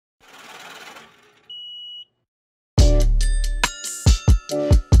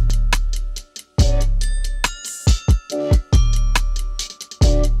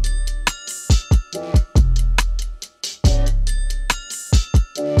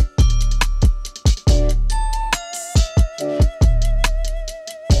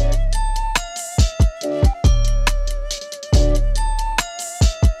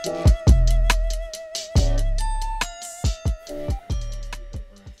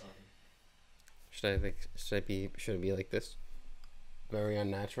Should it be like this? Very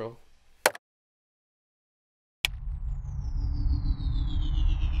unnatural.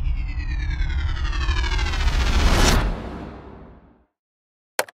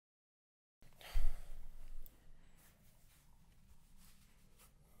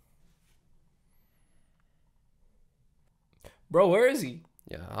 Bro, where is he?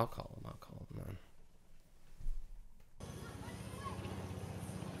 Yeah, I'll call him, man.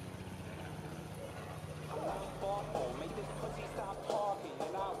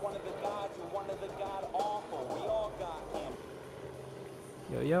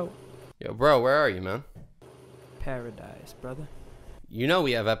 Yo. Yo, bro, where are you, man? Paradise, brother. You know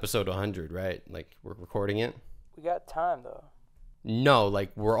we have episode 100, right? Like, we're recording it? We got time, though. No,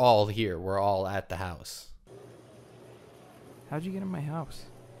 like, we're all here. We're all at the house. How'd you get in my house?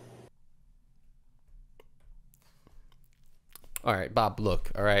 All right, Bob,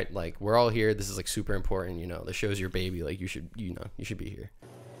 look, all right? Like, we're all here. This is, like, super important, you know. The show's your baby. Like, you should be here.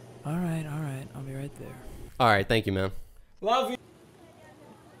 All right. I'll be right there. All right, thank you, man. Love you.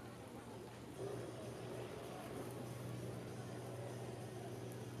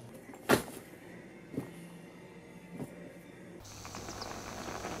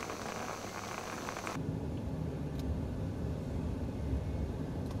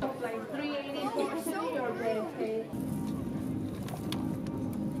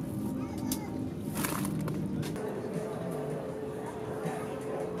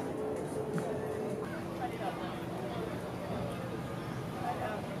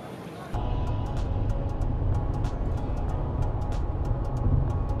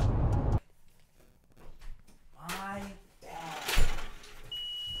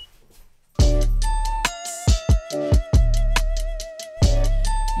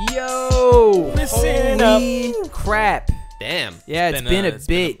 Yo, holy crap. Damn. Yeah, it's been a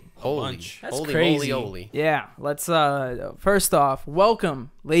bit. Holy. That's holy, crazy. holy. Yeah, let's first off, welcome,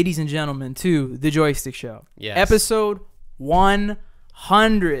 ladies and gentlemen, to the Joystick Show. Yes. Episode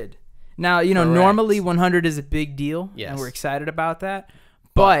 100. Now, you know, Correct. Normally 100 is a big deal, Yes. and we're excited about that.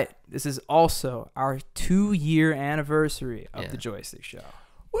 But this is also our 2-year anniversary of the Joystick Show.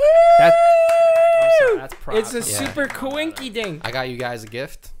 Woo! I'm sorry, that's props. It's a super coinky ding. I got you guys a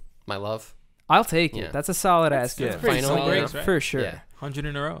gift. My love. I'll take it. Yeah. That's a solid ass That's gift. pretty Finally, solid, yeah. right? For sure. Yeah. 100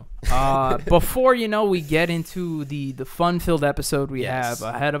 in a row. Before we get into the fun-filled episode we Yes.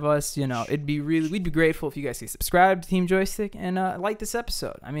 have ahead of us, we'd be grateful if you guys could subscribe to Team Joystick and like this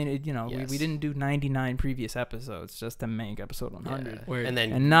episode. I mean, Yes. we didn't do 99 previous episodes just to make episode 100 Yeah. And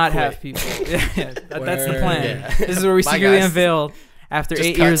then and not quit. have people. That's the plan. Yeah. This is where we Bye, secretly guys. unveiled. After Just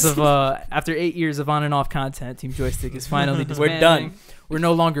 8 years cuts. of after 8 years of on and off content, Team Joystick is finally disbanding. We're done. We're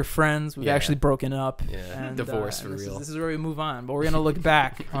no longer friends. We've Yeah. actually broken up. Yeah. And, Divorce for this real. This is where we move on. But we're gonna look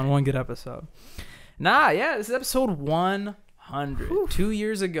back on one good episode. This is episode 100. Whew. 2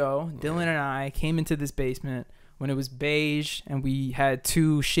 years ago, Dylan and I came into this basement when it was beige, and we had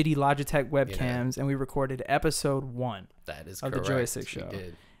 2 shitty Logitech webcams, and we recorded episode 1 That is of correct. the Joystick Show. We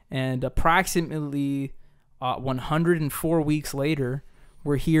did. And approximately 104 weeks later,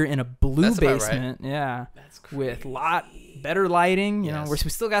 we're here in a blue That's about right. basement. Yeah. That's crazy. With better lighting. You know, we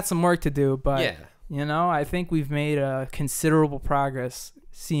still got some work to do, but Yeah. I think we've made considerable progress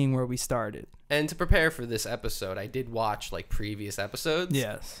seeing where we started. And to prepare for this episode, I did watch like previous episodes.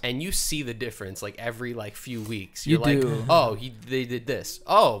 Yes. And you see the difference like every like few weeks. You You're like, do. oh, they did this.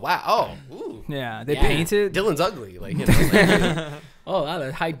 Oh, wow. Oh, ooh. Yeah, they Yeah. painted Dylan's ugly. Like, you know. Like, Oh, wow,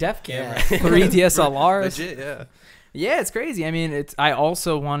 the high def camera. 3 DSLRs. legit, yeah. Yeah, it's crazy. I mean, I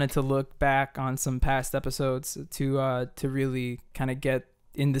also wanted to look back on some past episodes to really kind of get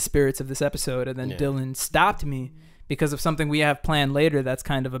in the spirits of this episode, and then Yeah. Dylan stopped me because of something we have planned later that's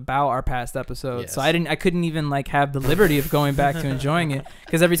kind of about our past episodes. Yes. So I couldn't even like have the liberty of going back to enjoying it,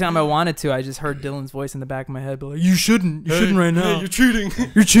 because every time I wanted to, I just heard Dylan's voice in the back of my head, be like, you shouldn't right now. You're cheating.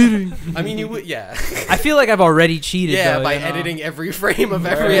 You're cheating. I mean, you would, yeah. I feel like I've already cheated. Yeah, though, by you know? editing every frame of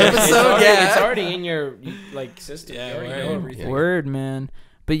every Right. episode. It's already in your like system. Yeah, you already right. know everything. Word, man.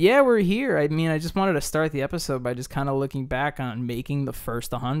 But yeah, we're here. I mean, I just wanted to start the episode by just kind of looking back on making the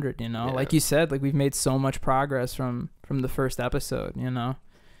first 100, Yeah. Like you said, like we've made so much progress from the first episode,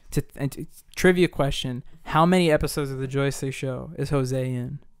 Trivia question, how many episodes of the Joystick Show is Jose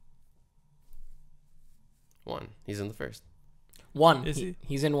in? 1. He's in the first. One. Is he?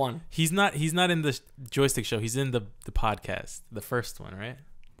 He's in one. He's not in the Joystick Show. He's in the podcast, the first one, right?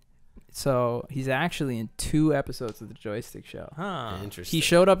 So he's actually in 2 episodes of the Joystick Show. Huh. Interesting. He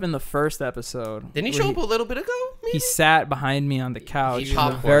showed up in the first episode. Didn't he where show up a little bit ago? He sat behind me on the couch in the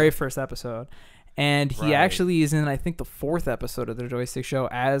popcorn. very first episode. And he Right. actually is in, I think, the 4th episode of the Joystick Show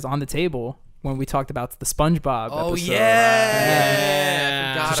as on the table when we talked about the SpongeBob Oh episode.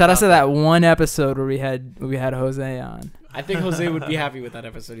 yeah. Yeah. I So forgot shout out to about that one episode where we had Jose on. I think Jose would be happy with that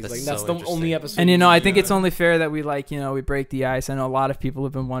episode. He's That's like, that's so the interesting. only episode. And you know, I think yeah. it's only fair that we we break the ice. I know a lot of people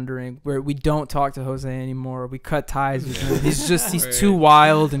have been wondering where we don't talk to Jose anymore. We cut ties with him. He's Right. too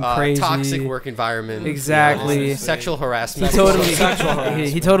wild and crazy. Toxic work environment. Exactly. Sexual He harassment. totally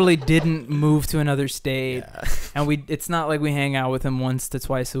he totally didn't move to another state. Yeah. And it's not like we hang out with him once to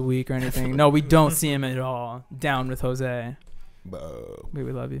twice a week or anything. No, we don't see him at all. Down with Jose. We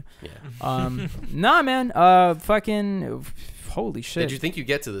love you. Yeah. Nah, man. Fucking holy shit. Did you think you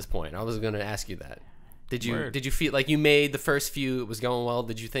get to this point? I was going to ask you that. Did you Word. did you feel like you made the first few, it was going well?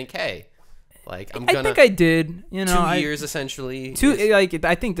 Did you think, hey, like I'm I gonna think I did. You know, 2 years essentially? Two is-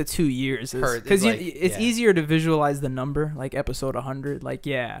 I think the 2 years is Hurt, because it's like, it's yeah. easier to visualize the number like episode 100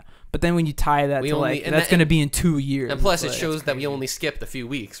 but then when you tie that We to only- and that's that- gonna be in 2 years and plus, it it's shows that we crazy. only skipped a few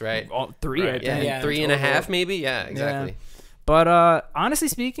weeks, right? all 3 I Right. think. Yeah, Three and a total. half, maybe. Yeah, exactly. But honestly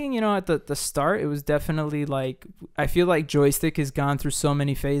speaking, you know, at the start, it was definitely like I feel like Joystick has gone through so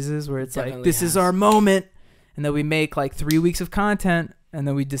many phases where it's like Definitely this is has. our moment, and then we make like 3 weeks of content, and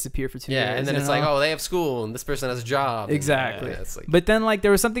then we disappear for 2 years. Yeah, and then you it's like, know? oh, they have school, and this person has a job. and- Exactly. yeah, it's like, But then, like,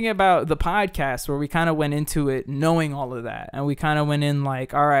 there was something about the podcast where we kind of went into it knowing all of that. And we kind of went in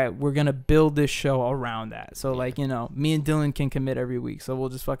like, all right, we're going to build this show around that. So, like, you know, me and Dylan can commit every week. So we'll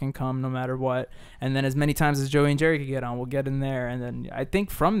just fucking come no matter what. And then as many times as Joey and Jerry could get on, we'll get in there. And then I think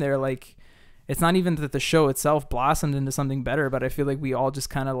from there, like, it's not even that the show itself blossomed into something better, but I feel like we all just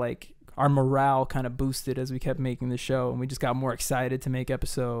kind of like our morale kind of boosted as we kept making the show, and we just got more excited to make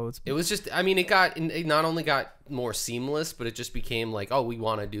episodes. it was just, I mean, it not only got more seamless, but it just became like, oh, we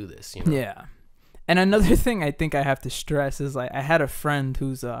want to do this, you know? Yeah. And another thing I think I have to stress is like I had a friend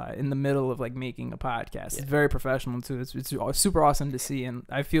who's in the middle of like making a podcast. Yeah. It's very professional too. It's super awesome to see, and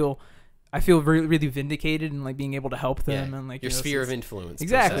I feel really, really vindicated in like being able to help them Yeah. and like Your you know, sphere it's- of influence. per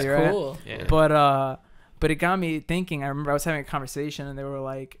Exactly, se. right? Cool. Yeah. But it got me thinking. I remember I was having a conversation and they were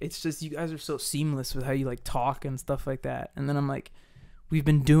like, it's just you guys are so seamless with how you like talk and stuff like that. And then I'm like, we've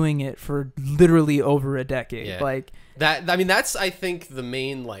been doing it for literally over a decade. Yeah. Like That, I mean, that's, I think, the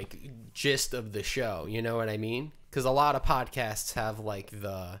main, like, gist of the show. You know what I mean? Because a lot of podcasts have, like,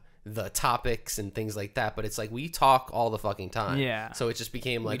 the topics and things like that, but it's like we talk all the fucking time. Yeah. So it just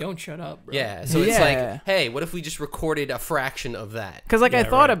became We like, don't shut up, bro. yeah. So it's Yeah. like, hey, what if we just recorded a fraction of that? Because like I Yeah,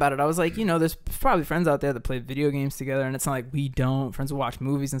 thought right. about it, I was like, you know, there's probably friends out there that play video games together, and it's not like we don't. Friends who watch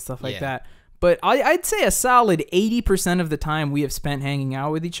movies and stuff like Yeah. that. But I'd say a solid 80% of the time we have spent hanging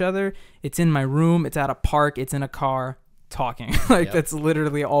out with each other. It's in my room. It's at a park. It's in a car talking. Like Yep. that's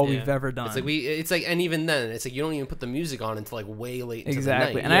literally all Yeah. we've ever done. It's like, and even then, it's like you don't even put the music on until like way late into the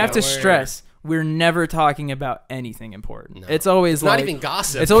Exactly. night. And I have to word. stress, we're never talking about anything important. No. It's always It's like not even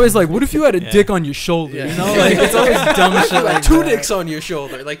gossip. it's always like, what if you had a Yeah. dick on your shoulder? Yeah. You know, like it's always dumb shit like like two that. dicks on your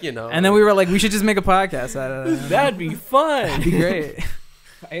shoulder, like, you know. And then we were like, we should just make a podcast out of that. That'd be fun. It'd be great.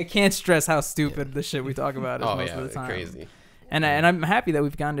 I can't stress how stupid the shit we talk about is oh most yeah, of the time. crazy. And I'm happy that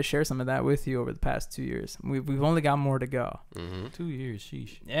we've gotten to share some of that with you over the past 2 years. We've only got more to go. Mm-hmm. 2 years,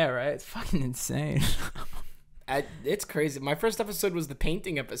 sheesh. Yeah, right. It's fucking insane. It's crazy. My first episode was the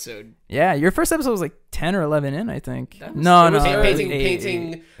painting episode. Yeah, your first episode was like 10 or 11 in, I think. That was- No, it was no, eight. it was Painting, eight,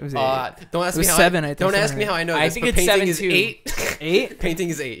 painting. eight. It was Don't ask It me was how. 7, I think, Don't ask something me how I know I this. think but it's painting 7 is too. 8. 8. Painting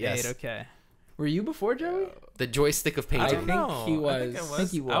is 8. Yes. 8. Okay. Were you before Joey? The joystick of I painting. think he was. I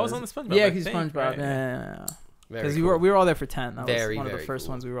think he was. I was on the SpongeBob. Yeah, I he's think, SpongeBob. right? Yeah. Very Because cool. we were all there for 10. That Very, was one of the very first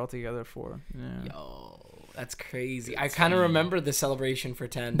cool. ones we were all together for. Yeah. Yo, that's crazy. I kind of remember the celebration for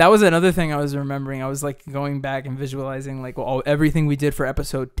 10. That was another thing I was remembering. I was like going back and visualizing like everything we did for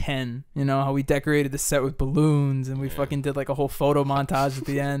episode 10. You know, how we decorated the set with balloons and we fucking did like a whole photo montage at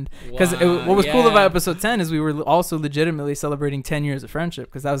the end. Because Wow, what was cool yeah. about episode 10 is we were also legitimately celebrating 10 years of friendship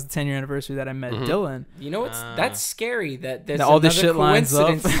because that was the 10-year anniversary that I met Mhm. Dylan. You know what's that's scary that there's That all this another shit lines up.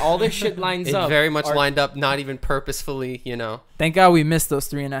 coincidence. All this shit lines It up. very much Our- lined up, not even purposefully, you know. Thank God we missed those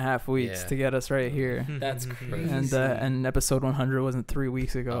 3.5 weeks Yeah. to get us right here. That's crazy. And episode 100 wasn't 3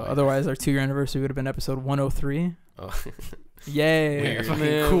 weeks ago. Oh, yeah. Otherwise, our 2-year anniversary would have been episode 103. Oh. Yay! Weird. Fucking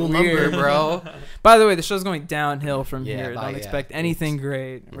Man, cool weird. number, bro. By the way, the show's going downhill from Yeah, here. bye, Don't yeah. expect anything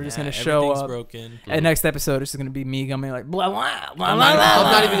great. We're just Yeah, gonna show everything's up. broken. And next episode is just gonna be me going like blah blah blah I'm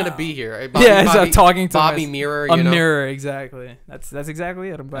blah. not even gonna be here. Yeah, so I'm talking to Bobby my- Mirror. a You know? mirror, exactly. That's exactly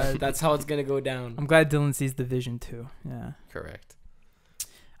it. I'm glad. That's how it's gonna go down. I'm glad Dylan sees the vision too. Yeah. Correct.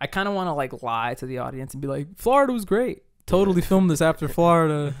 I kind of want to like lie to the audience and be like, Florida was great. Totally filmed this after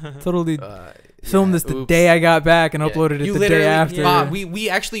Florida. Totally filmed yeah, this the oops. day I got back and Yeah. uploaded it You the literally- day after. Bob, we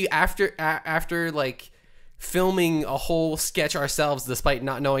actually after like filming a whole sketch ourselves despite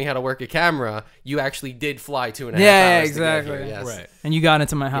not knowing how to work a camera, you actually did fly 2.5 hours. Yeah, to get exactly. here, yes. Right. And you got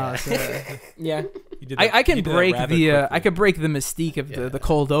into my house. Yeah. You did I can you did that break rather the I quickly. could break the mystique of the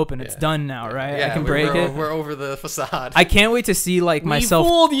cold open. It's Yeah. done now, right? Yeah, I can we're- break we're, it. We're over the facade. I can't wait to see like myself.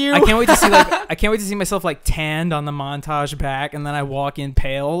 fooled you. I can't wait to see I can't wait to see myself like tanned on the montage back, and then I walk in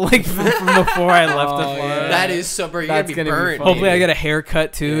pale like from before I left the Oh, floor. yeah. That is so, bro. You're That's gonna be gonna be burnt. funny. Hopefully, I baby. get a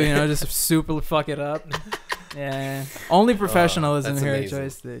haircut too. You know, just super fuck it up. Yeah, only professionalism that's here amazing. at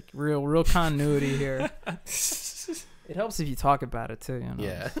Joystick. Real continuity here. It helps if you talk about it too. You know.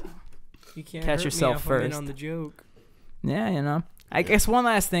 Yeah. You can't Catch hurt yourself me if I'm in first. on the joke. Yeah, you know. I guess one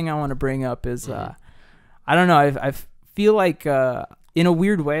last thing I want to bring up is I don't know. I feel like in a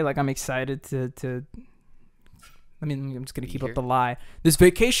weird way, like I'm excited to. I mean, I'm just gonna keep up the lie. This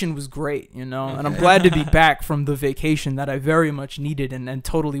vacation was great, you know, and I'm glad to be back from the vacation that I very much needed and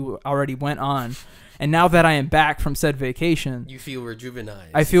totally already went on. And now that I am back from said vacation, You feel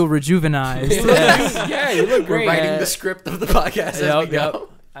rejuvenized. I feel rejuvenized. Yes. Yeah, you look We're great. writing the script of the podcast as we Yep, go.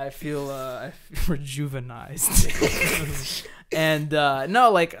 I feel rejuvenized. And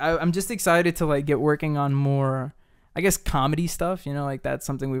no, like I'm just excited to like get working on more, I guess, comedy stuff. You know, like that's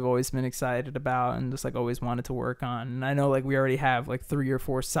something we've always been excited about and just like always wanted to work on. And I know like we already have like 3 or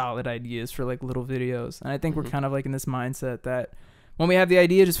 4 solid ideas for like little videos. And I think we're kind of like in this mindset that when we have the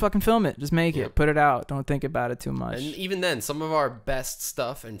idea, just fucking film it, just make it, put it out. Don't think about it too much. And even then, some of our best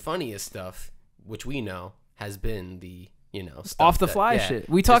stuff and funniest stuff, which we know, has been the, you know, stuff Off the that- fly yeah, shit.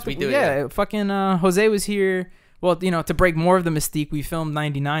 We just talked. we do it, Yeah, fucking Jose was here. Well, you know, to break more of the mystique, we filmed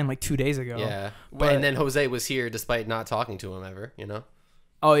 99 like 2 days ago. Yeah. But- And then Jose was here despite not talking to him ever, you know?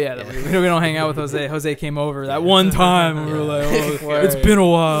 Oh yeah, we don't hang out with Jose. Jose came over that one time, and we were like, "Oh, it's been a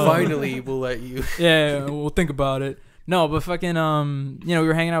while." Finally, we'll let you. Yeah, we'll think about it. No, but fucking you know, we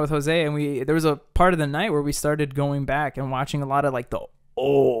were hanging out with Jose, and there was a part of the night where we started going back and watching a lot of like the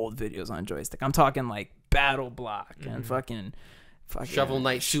old videos on Joystick. I'm talking like Battle Block and fucking Shovel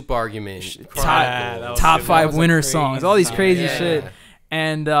Knight Soup Argument. top, Chronicles. top That 5 was a winter crazy songs, all these time. crazy Yeah. shit.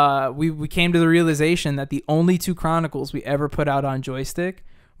 And we came to the realization that the only 2 Chronicles we ever put out on Joystick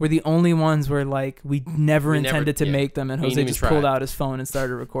were the only ones where like we never intended to make them, and We Jose didn't even just try. pulled out his phone and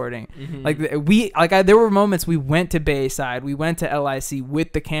started recording. Like there were moments we went to Bayside, we went to LIC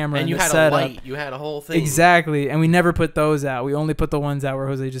with the camera And and you the had setup. a light. You had a whole thing. Exactly, and we never put those out. We only put the ones out where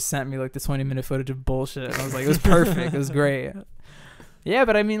Jose just sent me like the 20-minute footage of bullshit. And I was like, it was perfect. It was great. Yeah,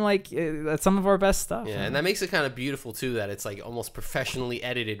 but I mean, like, that's some of our best stuff. Yeah, and that makes it kind of beautiful too. That it's like almost professionally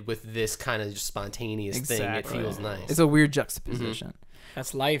edited with this kind of just spontaneous thing. It Exactly. feels nice. It's a weird juxtaposition.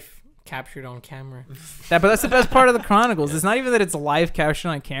 That's life captured on camera. But that's the best part of the Chronicles. It's not even that it's live captured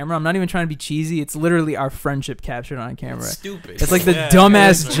on camera. I'm not even trying to be cheesy. It's literally our friendship captured on camera. Stupid. It's like the Yeah, dumbass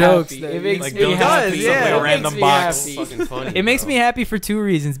makes me jokes. happy. That It makes makes Like me Bill happy. Cosby, yeah. like It a random makes me box. happy. fucking funny. It makes bro. me happy for 2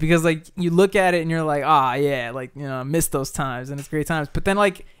 reasons, because like you look at it and you're like, yeah, like, you know, I miss those times and it's great times. But then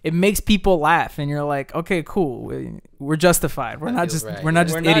like it makes people laugh and you're like, okay, cool, we're justified. We're That not feels just right, we're not yeah.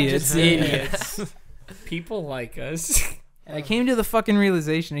 just We're not idiots. just idiots. People like us. And I came to the fucking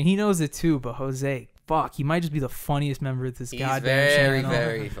realization, and he knows it too. But Jose, fuck, he might just be the funniest member of this He's goddamn very, channel.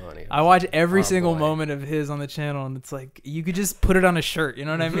 very funny. I watch every Oh, single boy. moment of his on the channel, and it's like you could just put it on a shirt. You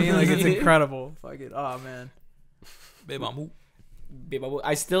know what I mean? Like it's incredible. Fuck it. Oh man. Babe, I'm-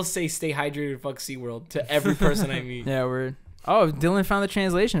 I still say stay hydrated, fuck SeaWorld to every person I meet. Yeah, we're. Oh, Dylan found the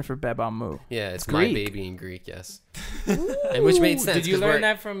translation for Bebamu. Yeah, it's Greek. my baby in Greek, yes. And which made sense. Did you 'cause learn we're-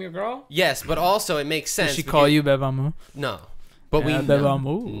 that from your girl? Yes, but also it makes sense. Did she because- call you Bebamu? No. But Yeah, we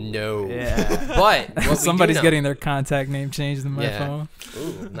Bebamu. No. Yeah. But what we Somebody's do know- getting their contact name changed in my Yeah. phone.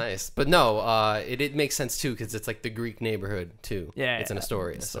 Ooh, nice. But no, it makes sense too because it's like the Greek neighborhood too. Yeah, It's in yeah.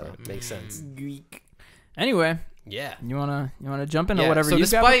 Astoria, so it makes sense. Greek. Anyway, Yeah. you wanna jump into Yeah. whatever So you got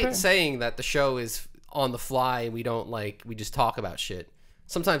despite prepared? saying that the show is on the fly, we just talk about shit.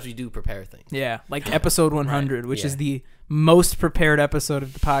 Sometimes we do prepare things. Yeah, like episode 100, which yeah. is the most prepared episode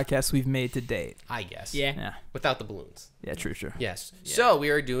of the podcast we've made to date. I guess. Yeah. Yeah, Without the balloons. yeah, true. Yes. So we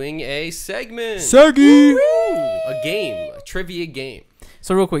are doing a segment. Seggy. A game. A trivia game.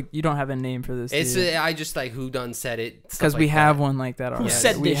 So real quick, you don't have a name for this? It's I just like who done said it. Because we have one like that already.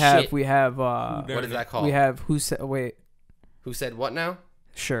 said we this have, shit? We have. What is that called? We have who said? Wait, Who said what now?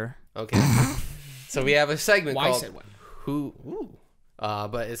 sure. Okay. So we have a segment Why called said what? Who. Ooh.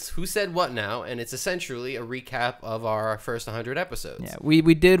 But it's Who Said What Now, and it's essentially a recap of our first 100 episodes. Yeah, we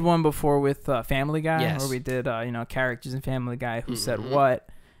did one before with Family Guy, Yes. where we did characters in Family Guy who said what.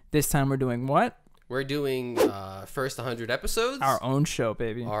 This time we're doing what? We're doing first 100 episodes. Our own show,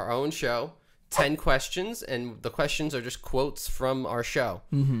 baby. Our own show. 10 questions, and the questions are just quotes from our show.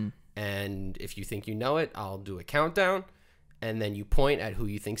 Mm-hmm. And if you think you know it, I'll do a countdown, and then you point at who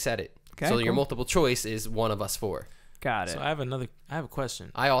you think said it. Okay, so cool. your multiple choice is one of us four. Got it. So I have a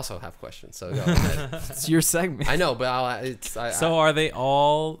question. I also have questions, so go ahead. It's your segment. I know, but Are they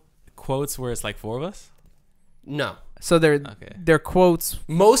all quotes where it's like 4 of us? no. So they're quotes.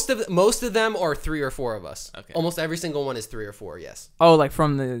 Most of them are 3 or 4 of us. Okay. Almost every single one is 3 or 4. Yes. Oh, like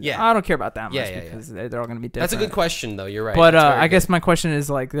from the. Yeah. I don't care about that much Yeah. because they're all gonna be different. That's a good question, though. You're right. But That's very I good. guess my question is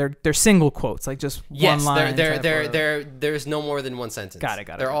like they're single quotes, like just Yes, one line. type of- there's no more than one sentence. Got it.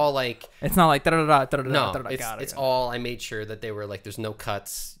 They're all like It's not like da da da da da no. da da. It's all. I made sure that they were like. There's no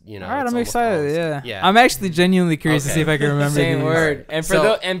cuts. You know. All right, it's I'm almost excited. all- Yeah. Yeah. I'm actually genuinely curious to Okay. see if I can remember. Same these. word. And for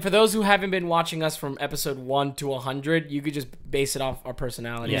So- for those who haven't been watching us from episode 1 to 100, you could just base it off our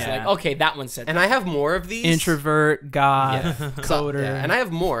personalities. Yeah. Like, okay, that one said. And I have more of these. Introvert, God, Yeah. coder. Yeah, and I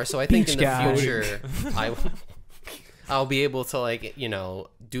have more. So I think Beach in the guy. future, I'll be able to like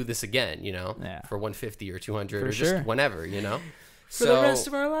do this again. Yeah. For 150 or 200 For or sure. just whenever. for the rest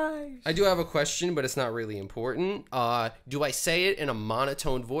of our lives. I do have a question, but it's not really important. Do I say it in a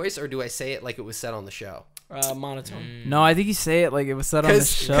monotone voice, or do I say it like it was said on the show? Monotone. No, I think you say it like it was said on the 'Cause-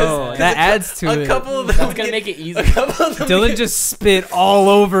 show. 'cause That adds to a it. couple of them That's gonna make it easy. A couple of them Dylan just spit all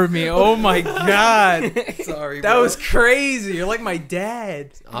over me. Oh my god, sorry, that bro. was crazy. You're like my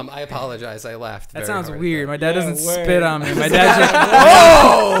dad. I apologize. I laughed. That very sounds hard weird. there. My dad Yeah, doesn't word. spit on me. My dad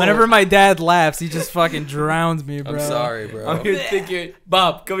just whenever my dad laughs, he just fucking drowns me, bro. I'm sorry, bro. I'm here thinking,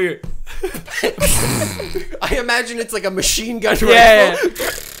 Bob, come here. I imagine it's like a machine gun rifle. Yeah.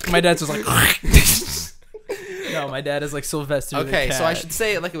 My dad's just like. No, my dad is like Sylvester. the Okay, so I cat. should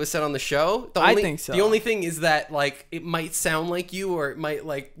say it like it was said on the show. I think so. The only thing is that like it might sound like you, or it might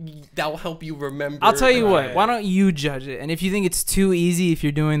like that will help you remember. I'll tell you Right. what. Why don't you judge it? And if you think it's too easy, if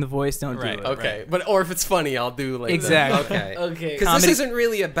you're doing the voice, don't Right. do it. Okay, but or if it's funny, I'll do like Exactly. Okay. Okay. Because Comedy- this isn't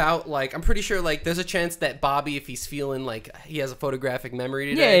really about like I'm pretty sure like there's a chance that Bobby, if he's feeling like he has a photographic memory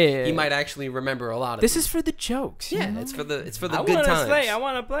today, Yeah. he might actually remember a lot of This these. is for the jokes. you Yeah, know? it's for the I good want to times. play. I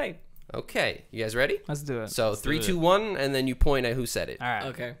want to play. Okay, you guys ready? Let's do it. So 3, do it. 2, 1, and then you point at who said it. All right.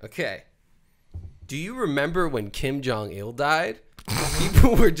 Okay. Okay. Do you remember when Kim Jong Il died?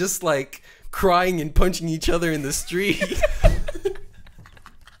 People were just like crying and punching each other in the street.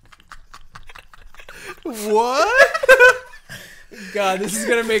 What? God, this is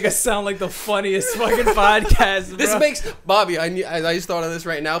gonna make us sound like the funniest fucking podcast. Bro. This makes Bobby. I just thought of this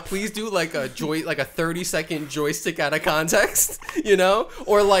right now. Please do like a 30-second joystick out of context,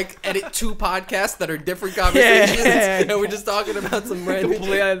 or like edit 2 podcasts that are different conversations, Yeah. and we're just talking about some random.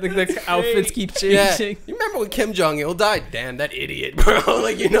 the outfits keep Yeah, changing. you remember when Kim Jong Il died? Damn, that idiot, bro.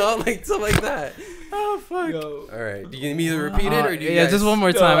 Like like stuff like that. Oh fuck. All right, do you need me to repeat it, or do you yeah, guys... just one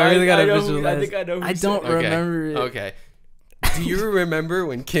more time. I really gotta know who- visualize. I think I know who I said don't it. Okay. remember it. Okay. Do you remember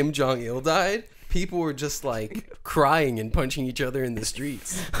when Kim Jong Il died? People were just like crying and punching each other in the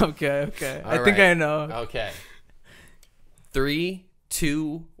streets. Okay. I All think right. I know. Okay. 3,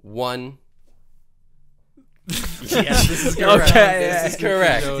 2, 1. Yes, this is correct. Okay, This is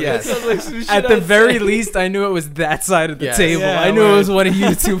correct. Yes. At the very least, I knew it was that side of the Yes. table. Yeah, I knew it word. was one of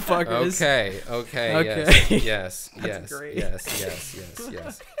you two fuckers. Okay. Okay. Yes. That's great.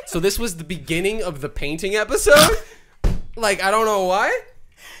 Yes. So this was the beginning of the painting episode? Like, I don't know why.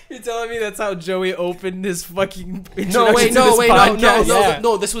 You're telling me that's how Joey opened his fucking No, wait, no. Yeah.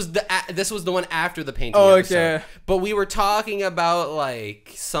 No, this was the one after the painting Oh, episode. okay. But we were talking about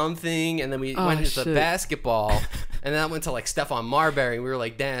like something, and then we went into the shit. basketball, and then I went to like Stephon Marbury, and we were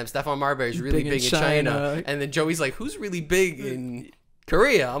like, damn, Stephon Marbury's really big in China. And then Joey's like, who's really big in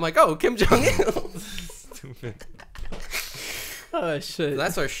Korea? I'm like, oh, Kim Jong Il. Stupid. Oh shit.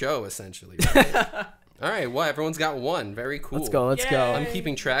 That's our show essentially. Right? All right, well, everyone's got one. Very cool. Let's go. I'm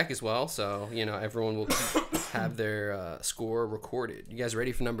keeping track as well, so everyone will have their score recorded. You guys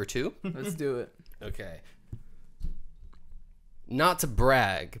ready for number 2? Let's do it. Okay. Not to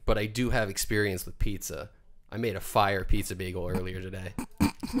brag, but I do have experience with pizza. I made a fire pizza bagel earlier today.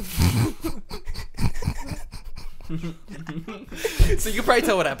 So you can probably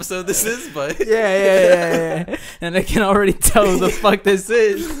tell what episode this is, but Yeah. And I can already tell who the fuck this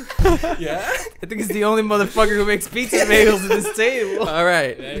is. yeah. I think it's the only motherfucker who makes pizza bagels at this table. All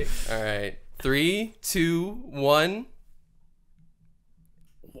right. 3, 2, 1.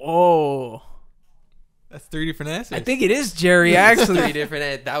 Whoa. That's 3 different answers. I think it is Jerry, actually. 3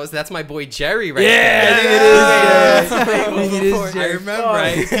 different. That's my boy Jerry right Yeah, there. I think it is. Yeah. I think it is I Jerry. remember I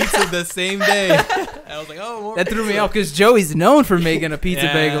ate pizza the same day. I was like, oh, more That threw me pizza. off because Joey's known for making a pizza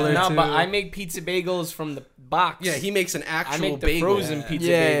Yeah. bagel or No, two. but I make pizza bagels from the box. Yeah, he makes an actual I make the bagel. frozen pizza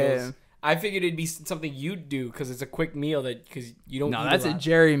Yeah. bagels. I figured it'd be something you'd do because it's a quick meal because you don't. No, eat that's a a lot.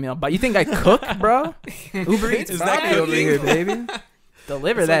 Jerry meal. But you think I cook, bro? Uber Eats Is is that that over cooking? here, baby.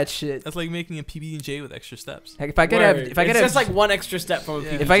 Deliver It's that like- shit. That's like making a PB&J with extra steps. Heck, if I could Word. have, if I could it's have, just like one extra step from a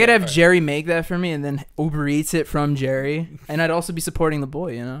PB&J. if I could have Alright. Jerry make that for me, and then Uber Eats it from Jerry, and I'd also be supporting the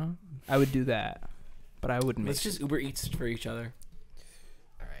boy, you know, I would do that. But I wouldn't make Let's just Uber Eats for each other.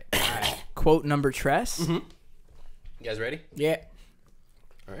 All right. quote number Tress. Mm-hmm. You guys ready? Yeah.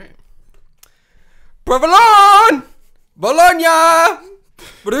 All right. Provolone, Bologna,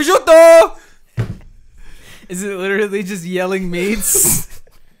 prosciutto. Is it literally just yelling meats?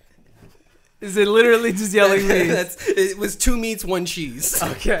 Is it literally just yelling meats? It was 2 meats, 1 cheese.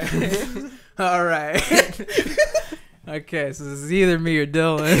 Okay. All right. Okay, so this is either me or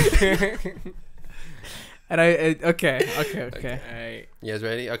Dylan. And okay. Alright. You guys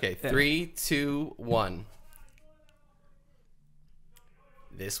ready? Okay, Yeah. 3, 2, 1.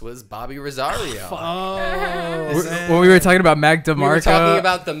 This was Bobby Rosario. When we were talking about Mac DeMarco. We were talking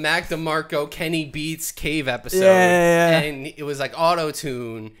about the Mac DeMarco Kenny Beats Cave episode. Yeah. And it was like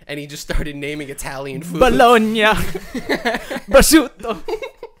auto-tune, and he just started naming Italian food. Bologna. Prosciutto.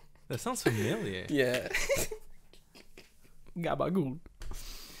 That sounds familiar. Yeah. Gabagool.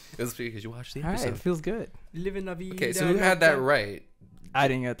 It was because you watched the All right, episode. it feels good. Living la vida. Okay, so who had that right? I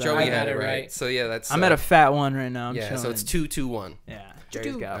didn't get that. Joey I had got it it right. right. So yeah, that's. I'm at a fat one right now. I'm yeah, so chilling. it's 2, 2, 1. Yeah,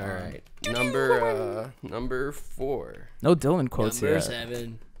 Jerry's got All one. right, number 4. No Dylan quotes Number yet.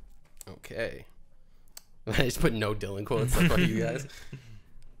 7. Okay. I just put no Dylan quotes up on you guys.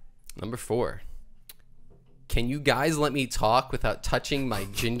 Number 4. Can you guys let me talk without touching my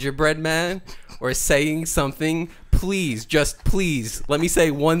gingerbread man or saying something? Please, just please. Let me say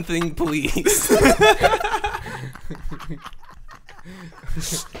one thing, please.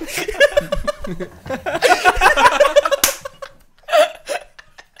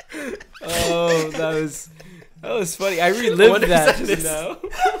 Oh, that was funny. I relived wonder if that. that Just is- now.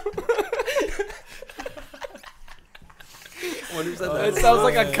 That It sounds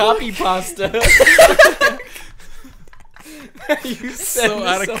like a copy pasta. You said So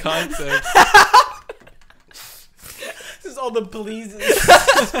out of this context. This is all the pleases.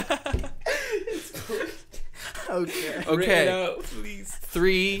 Okay. Okay. Out, please.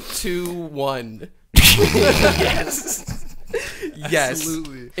 3, 2, 1. Yes. Yes.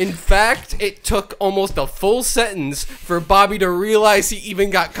 Absolutely. In fact, it took almost a full sentence for Bobby to realize he even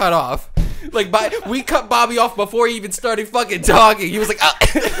got cut off. Like, we cut Bobby off before he even started fucking talking. He was like, ah,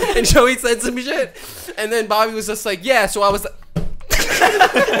 and Joey said some shit. And then Bobby was just like, yeah, so I was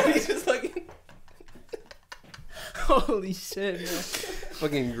he's just like, Holy shit, man.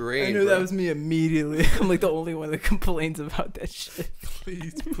 fucking great. I knew bro. that was me immediately. I'm like the only one that complains about that shit.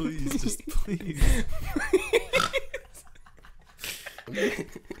 Please, just please.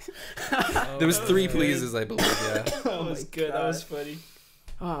 There was 3 pleases, I believe, yeah. That was good. That was funny.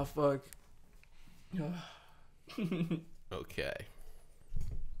 Oh, fuck. Okay.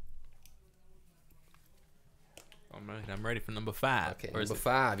 I'm ready for number 5. Okay, Or is number it-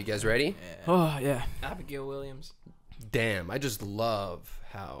 5. You guys ready? Oh, yeah. Abigail Williams. Damn, I just love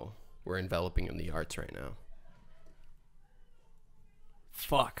how we're enveloping in the arts right now.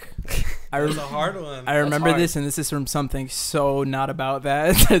 Fuck. That was a hard one. I remember hard. this, and this is from something so not about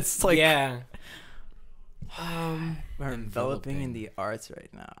that. That's like, Yeah. we're enveloping in the arts right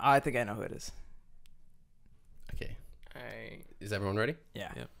now. Oh, I think I know who it is. Okay. Alright. Is everyone ready?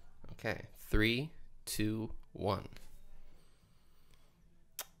 Yeah. Yep. Okay. 3, 2, 1.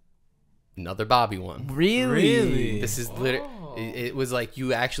 Another Bobby one. Really? This is literally. It was like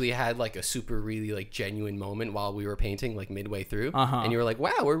you actually had like a super really like genuine moment while we were painting like midway through, and you were like,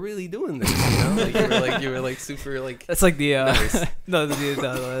 "Wow, we're really doing this." You know, like you were like super like. That's like the Nice.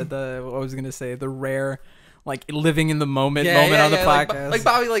 the what was I gonna say, the rare like living in the moment Yeah, moment yeah, on the yeah, podcast. like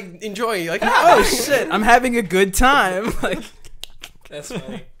Bobby like enjoying like Oh shit, I'm having a good time. Like, That's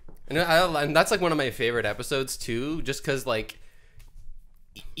funny. and that's like one of my favorite episodes too, just because like.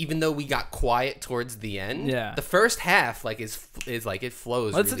 Even though we got quiet towards the end, Yeah. the first half like is like it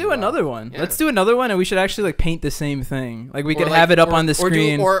flows. let's really do well. another one. Yeah. Let's do another one, and we should actually like paint the same thing. Like we Or, could like, have it up or- on the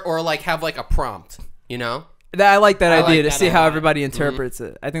screen. or like have like a prompt, you know? I like that I idea like to that see a how lot. everybody interprets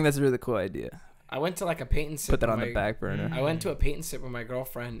it. I think that's a really cool idea. I went to like a paint and sip. Put that with on the my- back burner. I went to a paint and sip with my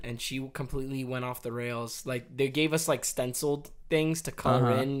girlfriend, and she completely went off the rails. Like they gave us like stenciled things to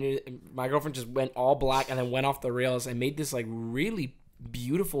color in. My girlfriend just went all black and then went off the rails and made this like really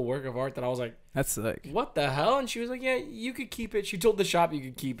beautiful work of art that I was like, That's sick. what the hell? And she was like, yeah, you could keep it. She told the shop you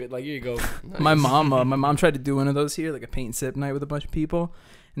could keep it. Like, here you go. My mom tried to do one of those here, like a paint and sip night with a bunch of people,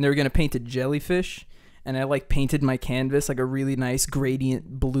 and they were gonna paint a jellyfish, and I like painted my canvas like a really nice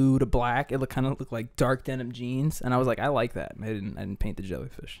gradient blue to black. It kind of looked like dark denim jeans, and I was like, I like that. I didn't paint the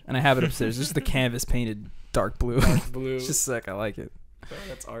jellyfish, and I have it upstairs. Just the canvas painted dark blue. Dark blue. It's just sick. I like it. Oh,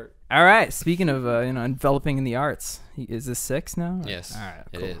 that's art. All right. Speaking of enveloping in the arts, is this 6 now? Yes. All right.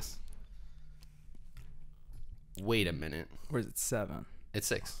 It Cool. is. Wait a minute. Or is it 7? It's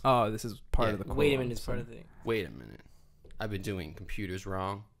 6. Oh, this is part Yeah. of the. Wait a colon, minute, it's so- part of the thing. Wait a minute. I've been doing computers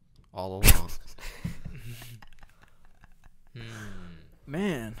wrong all along.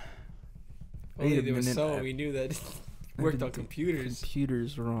 Man. Only Wait a there was minute, so we knew that worked been on computers.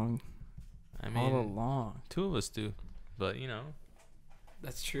 Computers wrong I all mean, along. 2 of us do, but you know,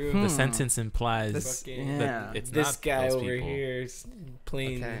 That's true. Hmm. the sentence implies This- Fucking- yeah. that it's This not guy those over people. here is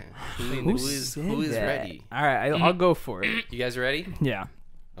playing. Okay. playing Who the- is said that? ready? All right, I'll go for it. You guys ready? Yeah.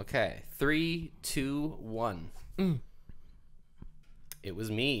 Okay. 3, 2, 1. It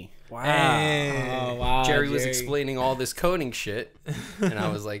was me. Wow. Oh, wow. Jerry was explaining all this coding shit, and I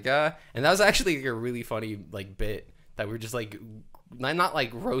was like, and that was actually like a really funny like bit that we were just like, not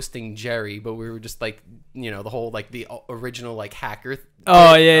like roasting Jerry, but we were just like, the whole like the original like hacker.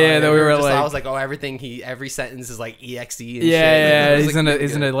 Oh yeah. That we were just, like. I was like, every sentence is like exe and shit. Yeah. It was, like,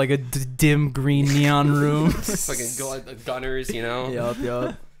 Isn't it like a dim green neon room? fucking gunners,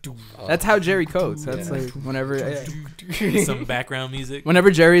 Yup. That's how Jerry codes. That's Yeah. like whenever. Some background music.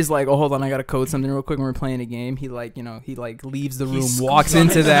 Whenever Jerry's like, oh, hold on, I gotta code something real quick when we're playing a game, he leaves the room, walks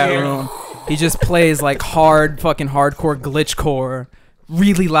into that room. He just plays like fucking hardcore glitchcore,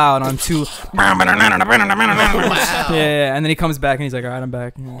 really loud on 2. Yeah, and then he comes back and he's like, all right, I'm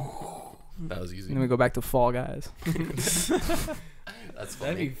back. And That was easy. then we go back to Fall Guys. That's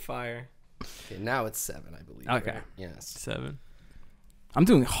That'd be funny. fire. Okay, now it's 7, I believe. Okay. right? Yes. 7. I'm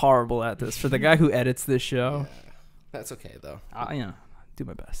doing horrible at this. For the guy who edits this show, Yeah. That's okay though. I'll do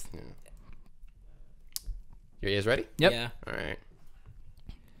my best. You guys ready? Yep. Yeah. All right.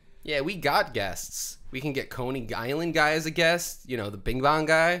 Yeah, we got guests. We can get Coney Island guy as a guest. The Bing Bong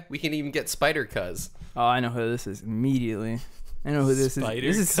guy. We can even get Spider Cuz. Oh, I know who this is immediately. I know who this is. Spider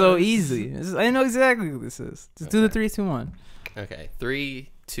This is so Cuz. easy. I know exactly who this is. Just do the 3, 2, 1. Okay, 3,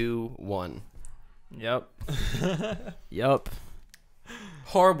 2, 1. Yep. Yup.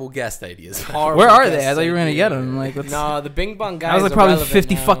 Horrible guest ideas. Where are they? I thought you were gonna get them. Like, No, the Bing Bong guy. that was like probably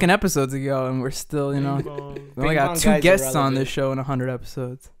 50 fucking episodes ago, and we're still, we only Bing got Bong 2 guy's guests on irrelevant. this show in 100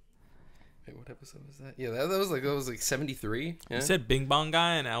 episodes. Wait, what episode was that? Yeah, that was like 73. Yeah. You said Bing Bong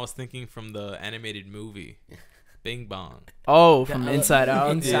guy, and I was thinking from the animated movie, Bing Bong. Oh, from Inside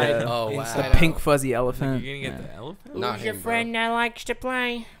Out. Inside- Yeah. Oh, wow. The Inside pink Out. fuzzy You're elephant. gonna get Yeah. the elephant? Not Who's your him, friend that likes to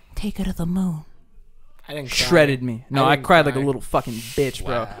play? Take her to the moon. I didn't cry. Shredded me. No, I didn't cried like a cry. little fucking bitch,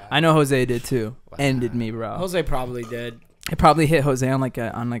 bro. Wow. I know Jose did too. Wow. Ended me, bro. Jose probably did. It probably hit Jose on like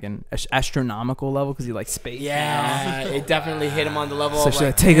an astronomical level because he like space. Yeah, it definitely hit him on the level So of she's like,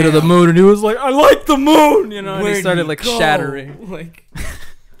 like, take her to the moon, and he was like, I like the moon, And Where he did started he like go? shattering. Like,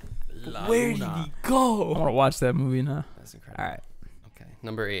 La where did Luna. he I go? want to watch that movie now. That's incredible. All right. Okay,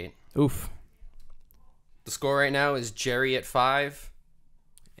 number 8. Oof. The score right now is Jerry at 5,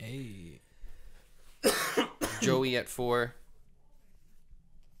 Hey. Joey at 4,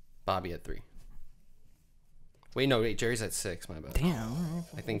 Bobby at 3. Wait, no, Jerry's at 6. My bad. Damn.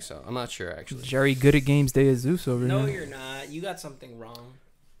 I think so. I'm not sure actually. Jerry good at games day of Zeus over No, here. you're not. You got something wrong.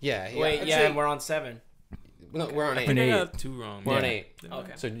 Yeah. Wait, I'd yeah, say- and we're on 7. No, we're on I 8. think I Eight. got 2 wrong. We're on Yeah. 8.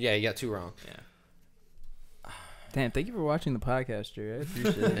 Okay. So yeah, you got 2 wrong. Damn, thank you for watching the podcast, Jerry. I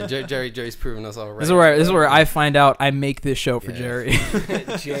appreciate it. And Jerry's proven us all right. This is where I find out I make this show for Yeah. Jerry.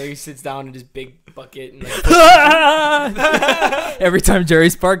 Jerry sits down in his big bucket and like, Every time Jerry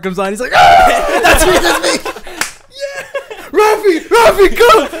Spark comes on, he's like, that's me. Yeah. Rafi,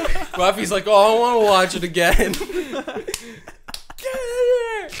 go. Rafi's like, oh, I want to watch it again.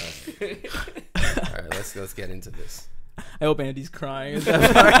 All right, let's get into this. I hope Andy's crying at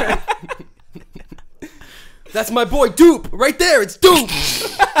that part. That's my boy Dupe right there. It's Dupe.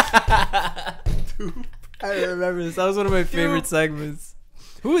 I remember this. That was one of my favorite segments.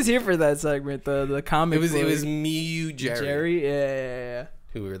 Who was here for that segment? The comic. It was book. me, you, Jerry, Jerry. Yeah.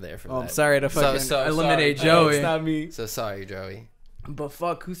 who were there for Oh, that. I'm sorry to fucking so eliminate sorry. Joey. it's not me. So sorry, Joey. But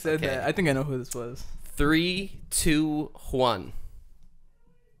fuck, who said Okay. that? I think I know who this was. 3, 2, 1.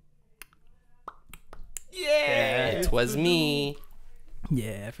 Yeah. It was me.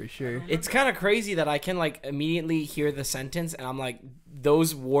 Yeah, for sure. It's kind of crazy that I can like immediately hear the sentence and I'm like,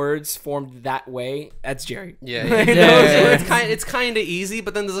 those words formed that way. That's Jerry. Yeah, Yeah. It's kind of easy,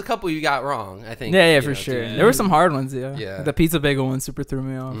 but then there's a couple you got wrong. I think. Yeah, you for know, sure. dude. There were some hard ones, yeah. Yeah. The pizza bagel one super threw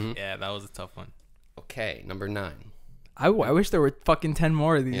me off. Mhm. Yeah, that was a tough one. Okay, number 9. I wish there were fucking 10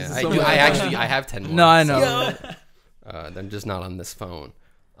 more of these. Yeah, So I have 10 more. No, I know. They're just not on this phone.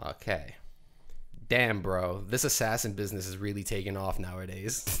 Okay. Damn, bro. This assassin business is really taking off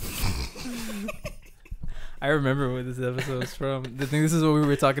nowadays. I remember what this episode was from. The thing, this is what we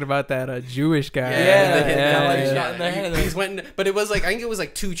were talking about, that Jewish guy. He's went, but it was like, I think it was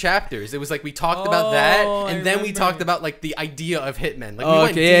like 2 chapters. It was like we talked about that, and then we talked about like the idea of hitmen. Like we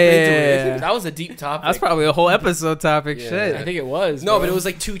went deep into it. That was a deep topic. That's probably a whole episode topic. Shit. I think it was. No, but it was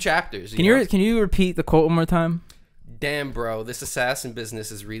like 2 chapters. Can you repeat the quote one more time? Damn, bro, this assassin business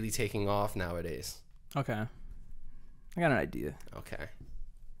is really taking off nowadays. Okay. I got an idea. Okay.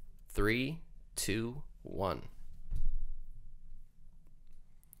 3, 2, 1.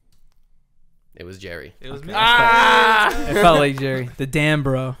 It was Jerry. It was me. It felt like Jerry. The damn,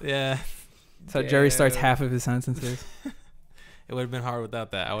 bro. Yeah. So Jerry starts half of his sentences. It would have been hard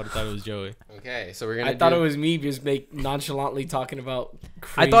without that. I would have thought it was Joey. Okay, so we're gonna. I thought it was me just nonchalantly talking about.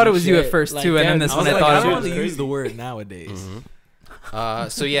 I thought it was you at first too, and then this one I thought I don't it want was to use the word nowadays.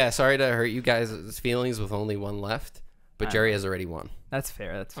 So yeah, sorry to hurt you guys' feelings with only 1 left, but Jerry has already won. That's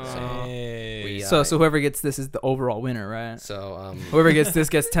fair. That's fair. Hey. So whoever gets this is the overall winner, right? So whoever gets this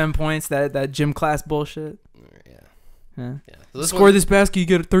gets 10 points. That gym class bullshit. yeah. So Score this basket, you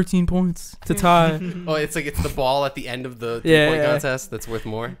get 13 points to tie. Oh, it's the ball at the end of the 2-point contest that's worth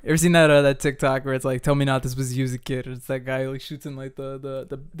more. Ever seen that TikTok where it's like, tell me not this was you as a kid? It's that guy who like shoots in like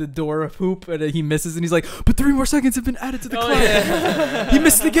the door of hoop and he misses and he's like, but 3 more seconds have been added to the clock. Yeah. He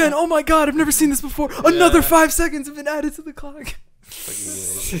missed it again. Oh my god, I've never seen this before. Another 5 seconds have been added to the clock.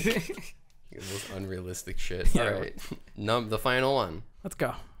 The most unrealistic shit. Yeah, All right, the final one. Let's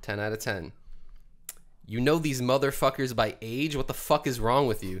go. 10 out of 10. You know these motherfuckers by age? What the fuck is wrong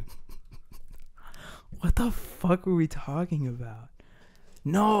with you? What the fuck were we talking about?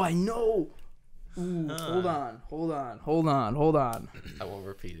 No, I know. Ooh, hold on. I won't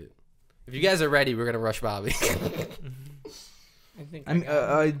repeat it. If you guys are ready, we're gonna rush Bobby.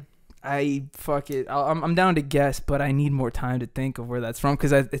 I fuck it. I'm down to guess, but I need more time to think of where that's from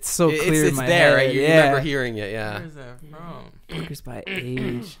because it's so clear in my head. Right? You remember hearing it, yeah. Where's that from? Fuckers by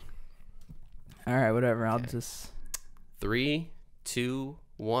age. All right, whatever. I'll just 3, 2,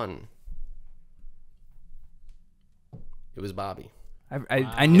 1. It was Bobby.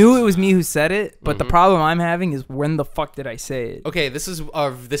 I knew it was me who said it, but the problem I'm having is when the fuck did I say it? Okay, this is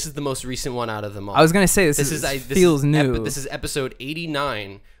the most recent one out of them all. I was gonna say this feels new. This is episode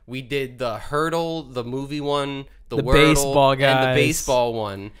 89. We did the hurdle, the movie one, the Wordle, baseball guys, and the baseball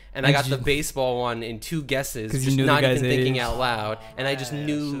one, and I got the baseball one in 2 guesses, just not even thinking out loud, and I just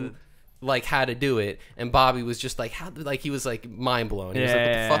knew like how to do it, and Bobby was just like, he was like mind blown. He was like,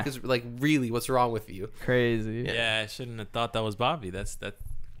 what the fuck is like really what's wrong with you? Crazy. Yeah, I shouldn't have thought that was Bobby.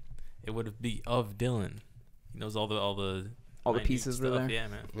 It would be of Dylan. He knows all the pieces were there. Yeah,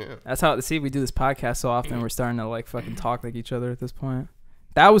 man. Yeah. That's how we do this podcast so often. We're starting to like fucking talk like each other at this point.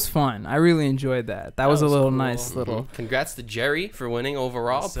 That was fun. I really enjoyed that. That was a little cool. Nice little. Congrats to Jerry for winning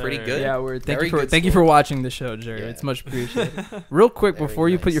overall. Yes, pretty good. Yeah, thank you for watching the show, Jerry. Yeah. It's much appreciated. Real quick before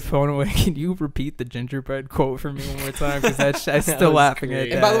you put your phone away, can you repeat the gingerbread quote for me one more time? Because I'm still laughing at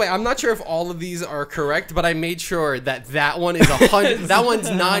that. And by the way, I'm not sure if all of these are correct, but I made sure that one is 100. That one's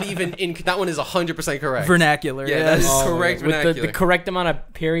not even in. That one is 100% correct. Vernacular. Yeah, that is correct. Vernacular. With the correct amount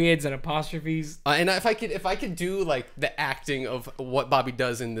of periods and apostrophes. And if I could do like the acting of what Bobby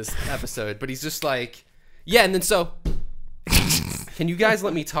does in this episode, but he's just like, yeah, and then so can you guys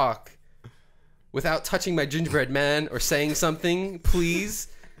let me talk without touching my gingerbread man or saying something, please?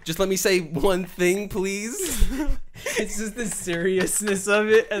 Just let me say one thing, please. It's just the seriousness of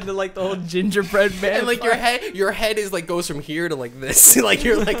it, and then like the whole gingerbread man, and like your head is like goes from here to like this, like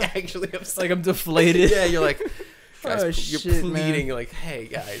you're like actually upset. Like I'm deflated. Yeah, you're like, guys, you're shit, pleading, man. like, hey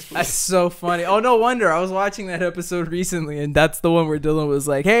guys, please. That's so funny. Oh, no wonder. I was watching that episode recently, and that's the one where Dylan was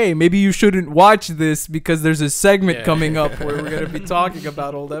like, hey, maybe you shouldn't watch this because there's a segment coming up where we're going to be talking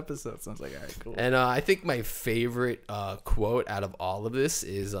about old episodes. So I was like, all right, cool. And I think my favorite quote out of all of this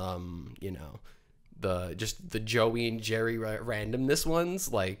is, the Joey and Jerry randomness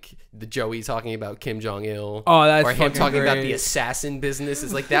ones, like the Joey talking about Kim Jong-il. Oh, that's or him talking about the assassin business.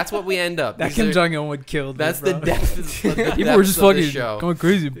 Is like that's what we end up. That Kim Jong-il would kill. That's the depth. People were just fucking going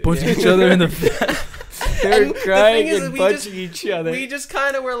crazy, punching each other in the. They were crying and punching each other. We just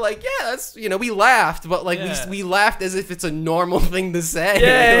kind of were like, yeah, that's we laughed, but like we laughed as if it's a normal thing to say.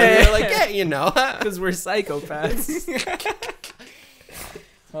 Yeah, we're like, yeah, because we're psychopaths.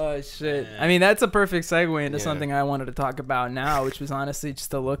 Oh shit! I mean, that's a perfect segue into something I wanted to talk about now, which was honestly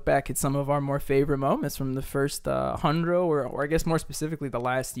just to look back at some of our more favorite moments from the first 100, or I guess more specifically the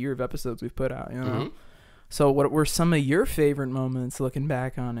last year of episodes we've put out. You know, So what were some of your favorite moments looking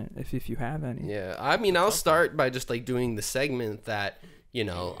back on it, if you have any? Yeah, I mean, I'll start by just like doing the segment that, you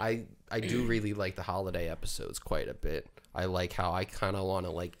know, I do really like the holiday episodes quite a bit. I like how I kind of want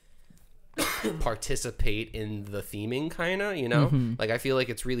to like participate in the theming, kind of, you know? Like, I feel like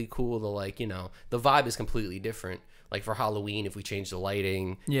it's really cool to like, you know, the vibe is completely different. Like for Halloween, if we change the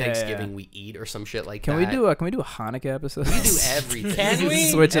lighting, Thanksgiving we eat or some shit like that. Can we do a Hanukkah episode? We can do everything. Can we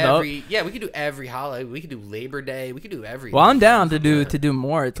switch it up? Yeah, we could do every holiday. We could do Labor Day. We could do everything. Well, I'm down to do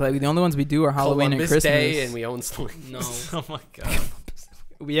more. It's like the only ones we do are Halloween Columbus and Christmas. Day, and we own Sling. No. Oh my god.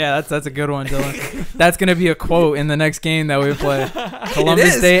 Yeah, that's a good one, Dylan. That's gonna be a quote in the next game that we play.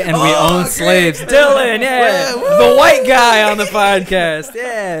 Columbus Day, and we own slaves. Dylan, yeah, the white guy on the podcast.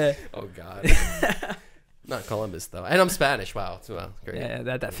 Yeah. Oh God. Not Columbus though, and I'm Spanish. Wow, great. Yeah,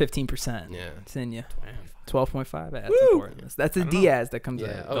 that 15%. Yeah. It's in you. 12.5. That's important. That's a Diaz that comes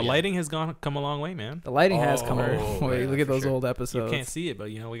Yeah. out. The lighting has come a long way, man. The lighting has come a long way. yeah, Look at for those sure. old You episodes. can't see it, but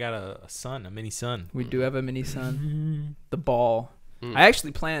you know we got a mini sun. We do have a mini sun. The ball. I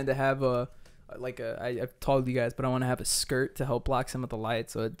actually plan to have I've told you guys, but I want to have a skirt to help block some of the light,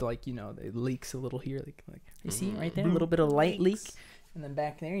 so it, like, you know, it leaks a little here. Like you see it right there, a little bit of light leak, and then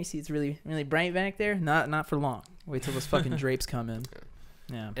back there you see it's really really bright back there. Not for long. Wait till those fucking drapes come in.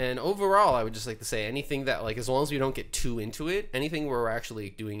 Yeah. And overall, I would just like to say anything that, like, as long as we don't get too into it, anything where we're actually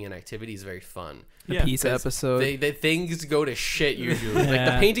doing an activity is very fun. The Yeah, pizza 'Cause episode. The things go to shit usually. Like the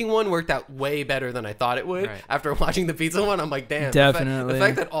Yeah. painting one worked out way better than I thought it would. Right. After watching the pizza one, I'm like, damn. Definitely. The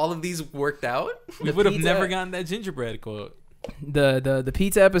fact that all of these worked out. We would have pizza- never gotten that gingerbread quote. The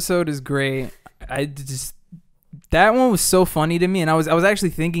pizza episode is great. That one was so funny to me, and I was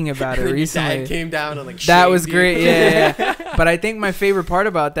actually thinking about it Your recently. dad came down and like That shaved was you. great. Yeah. But I think my favorite part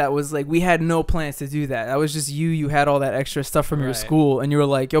about that was like we had no plans to do that. That was just you had all that extra stuff from your Right. school, and you were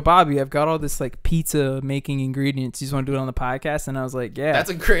like, "Yo, Bobby, I've got all this like pizza making ingredients. You just want to do it on the podcast?" And I was like, "Yeah." That's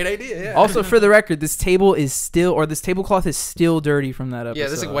a great idea. Yeah. Also, for the record, this tablecloth is still dirty from that episode. yeah,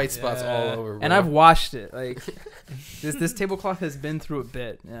 there's like white spots all over. And bro. I've washed it. Like this tablecloth has been through a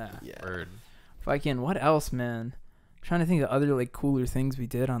bit. Yeah. Yeah. Word. Fucking what else, man? I'm trying to think of other like cooler things we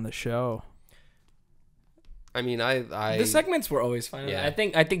did on the show. I mean, I The segments were always fun. Yeah. I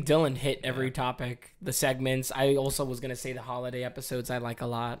think Dylan hit every topic. The segments. I also was gonna say the holiday episodes. I like a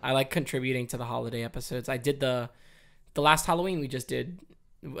lot. I like contributing to the holiday episodes. I did the last Halloween we just did.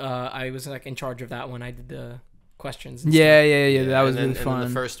 I was like in charge of that one. I did the questions. And Yeah. That was and then, really and then fun. the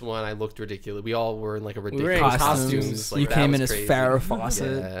first one, I looked ridiculous. We all were in like a were in ridiculous costumes. Like, You that came was in as crazy. Farrah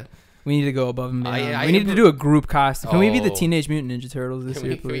Fawcett. Yeah. We need to go above and beyond. I We need to do a group costume. Can we be the Oh. Teenage Mutant Ninja Turtles this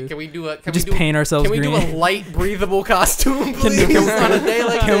year, please? Can we do a? Can Just we do, paint ourselves Can we green. do a light, breathable costume, please? On a day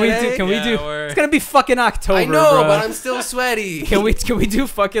like Can we today? do? Can we Yeah, do? we're- It's gonna be fucking October. I know, bro. but I'm still sweaty. Can we do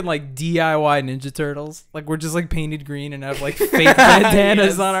fucking like DIY Ninja Turtles? Like we're just like painted green and have like fake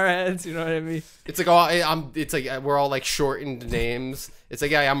bandanas on our heads. You know what I mean? It's like It's like we're all like shortened names. It's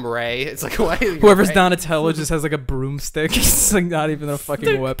like, yeah, I'm Ray. It's like, why? Whoever's Ray? Donatello just has like a broomstick. It's like not even a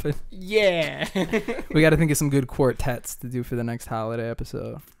fucking weapon. yeah. We got to think of some good quartets to do for the next holiday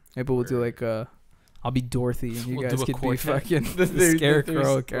episode. Maybe we'll do like I'll be Dorothy and you We'll guys do a could be quartet. fucking the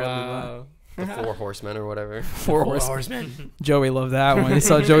Scarecrow. Wow. The Four Horsemen or whatever. Four Horsemen. Joey loved that one. He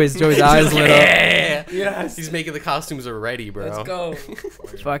saw Joey's eyes lit up. Yeah. Yes. He's making the costumes already, bro. Let's go.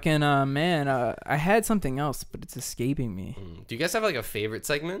 Fucking man, I had something else, but it's escaping me. Do you guys have like a favorite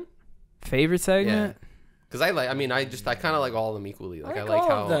segment? Favorite segment? Because I kind of like all of them equally. Like I like like all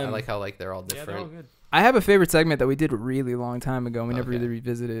how of them. I like how like they're all Yeah, they're all different. good. I have a favorite segment that we did a really long time ago. We never Okay. really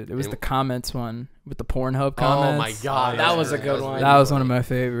revisited. It was And- the comments one with the Pornhub Oh comments. my god, That was a good one. That was one of my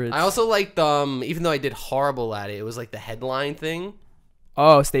favorites. I also liked even though I did horrible at it, it was like the headline thing.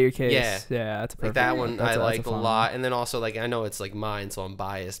 Oh, State Your Case. Yeah. Yeah, that's perfect. Like that one That's I that's like a fun lot. one. And then also like I know it's like mine, so I'm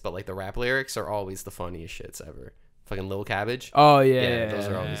biased, but like the rap lyrics are always the funniest shits ever. Fucking Lil Cabbage. Oh yeah, Yeah, yeah, those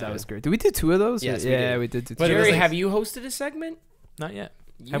are always that good. was great. Did we do two of those? Yes, we yeah, did. we did do two. But it was Jerry, like- have you hosted a segment? Not yet.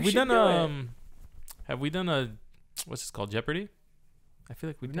 You Have we should done do it. Have we done a what's this called? Jeopardy? I feel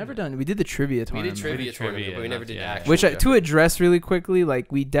like We've did never it. done. We did the trivia We tournament. did trivia did tournament, trivia, but we never not- did yeah. actual Which to Jeopardy. address really quickly,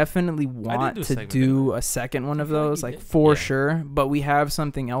 like we definitely want do a to segment, do a second one of feel like those, you like did. for Yeah. sure. But we have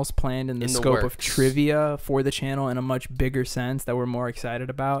something else planned in the In the scope of works. trivia for the channel in a much bigger sense that we're more excited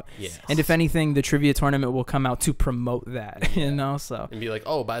about. Yeah. And if anything, the trivia tournament will come out to promote that, you know. So And be like,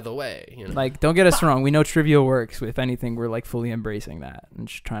 oh, by the way, you know. like, don't get us wrong. We know trivia works. If anything, we're like fully embracing that and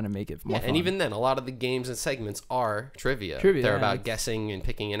just trying to make it more Yeah, fun. and even then, a lot of the games and segments are trivia. Trivia, They're yeah, about it's- guessing and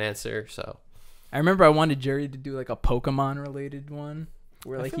picking an answer. So I remember I wanted Jerry to do like a Pokemon related one.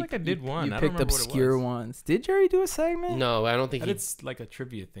 Where I like feel like I did one. You I don't picked remember what it obscure was. ones. Did Jerry do a segment? no, I don't think But he. it's like a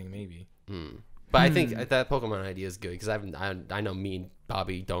trivia thing, maybe. But I think that Pokemon idea is good because I know me and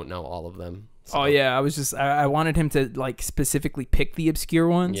Bobby don't know all of them. So. Oh yeah, I wanted him to like specifically pick the obscure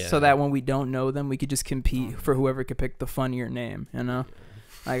ones so that when we don't know them, we could just compete for whoever could pick the funnier name. You know,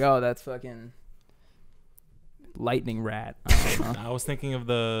 like that's fucking lightning rat. I don't know. I was thinking of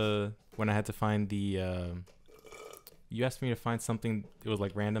when I had to find the. You asked me to find something. It was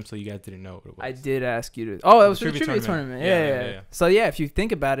like random, so you guys didn't know what it was. I did ask you to. Oh, it was for the trivia tournament. Yeah. So yeah, if you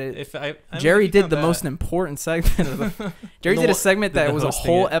think about it, Jerry did the most important segment of the. Jerry did a segment that was a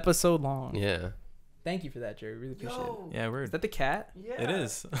whole episode long. Yeah. Thank you for that, Jerry. Really appreciate it. Yeah, word. Is that the cat? Yeah. It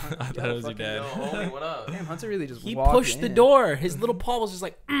is. I thought it was your dad. What up? Damn, Hunter really just He walked pushed the in. door. His little paw was just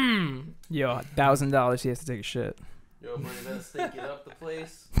like, Yo, $1,000. He has to take a shit. Yo, money, better stink it up the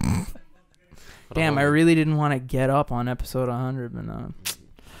place. Damn, I really didn't want to get up on episode 100, but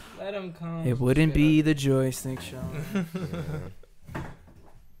let him come. it wouldn't be the Joystick show.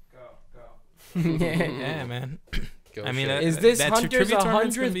 Yeah, man. I mean, is this Hunter's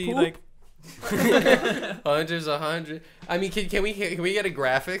 100th poop? Like... Hunter's 100. I mean, can we get a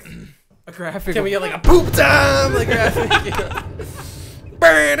graphic? A graphic? Can we get like a poop time like graphic?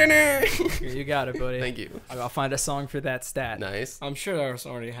 You got it, buddy. Thank you. I'll find a song for that stat. Nice. I'm sure ours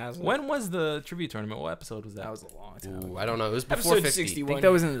already has one. When was the trivia tournament? What episode was that? That was a long time. Ooh, I don't know. It was before Episode 50. 61. I think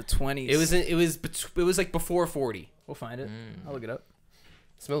that was in the 20s. It was like before 40. We'll find it. I'll look it up.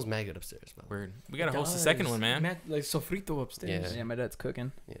 It smells mad good upstairs. Man. Word. We gotta host the second one, man. Like sofrito upstairs. Yeah, my dad's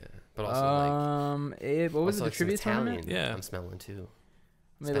cooking. Yeah, but also what was also it? The trivia Italian. tournament? Yeah. I'm smelling too.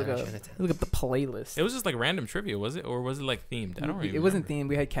 Let me look up the playlist. It was just like random trivia, was it, or was it like themed? I don't remember. It wasn't themed.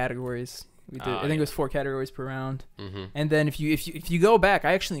 We had categories. We did. I think it was 4 categories per round. Mm-hmm. And then if you go back,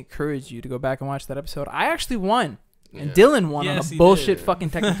 I actually encourage you to go back and watch that episode. I actually won. Yeah. And Dylan won on a bullshit did. fucking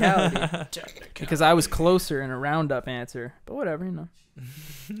technicality. Because I was closer in a roundup answer. But whatever, you know.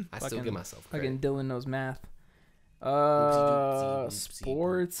 I still give myself Fucking credit. Dylan knows math. Oopsie-doopsie,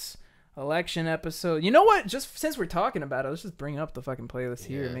 Sports, election episode. You know what? Just since we're talking about it, let's just bring up the fucking playlist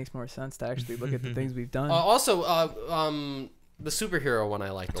here. It Yeah. makes more sense to actually look at the things we've done. Also, the superhero one I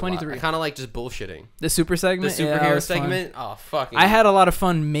like 23. I kind of like just bullshitting. The super The segment? Yeah, that superhero was fun. segment? Oh, fucking. I had a lot of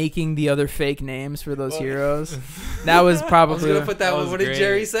fun making the other fake names for those heroes. That was probably. I was going to put that one. was What did great.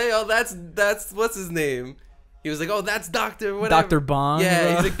 Jerry say? Oh, that's what's his name? He was like, oh, that's Dr. whatever. Dr. Bong. Yeah,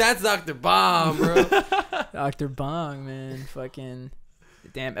 bro. he's like, that's Dr. Bomb, bro. Dr. Bong, man. Fucking.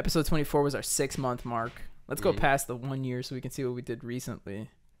 Damn, episode 24 was our 6-month mark. Let's go past the 1 year so we can see what we did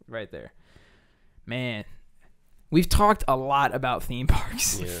recently. Right there. Man. We've talked a lot about theme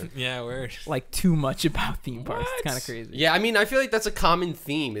parks. Yeah. Yeah, word. Like, too much about theme parks. It's What? kind of crazy. Yeah, I mean, I feel like that's a common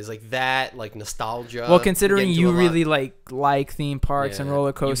theme is like that, like nostalgia. Well, considering We get into you a lot- really like theme parks and Yeah. roller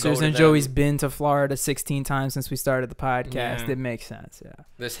You go coasters, to and them. Joey's been to Florida 16 times since we started the podcast, Yeah. it makes sense. Yeah.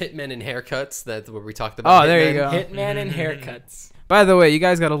 There's Hitmen and haircuts. That's where we talked about. Oh, there you Hitmen. go. Hitman and haircuts. By the way, you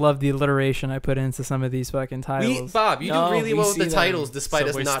guys gotta love the alliteration I put into some of these fucking titles. Bob, you No, do really we well with see the them. titles, despite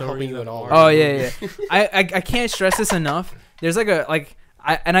Subway us not Stories helping you and at all. Oh yeah. I can't stress this enough. There's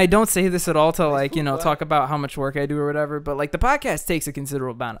I don't say this at all to like, you know, talk about how much work I do or whatever, but like the podcast takes a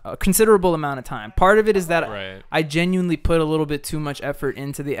considerable amount of time. Part of it is that Right. I genuinely put a little bit too much effort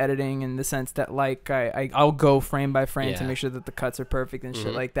into the editing in the sense that like I'll go frame by frame to Yeah. make sure that the cuts are perfect and shit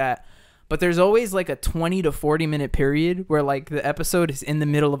Mhm. like that. But there's always like a 20 to 40 minute period where like the episode is in the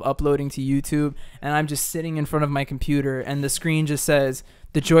middle of uploading to YouTube and I'm just sitting in front of my computer and the screen just says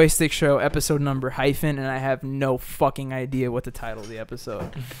The Joystick Show episode number - and I have no fucking idea what the title of the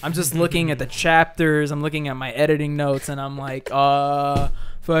episode. I'm just looking at the chapters, I'm looking at my editing notes and I'm like,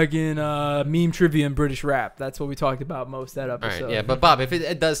 fucking meme trivia and British rap. That's what we talked about most that All episode. right, yeah, but Bob, if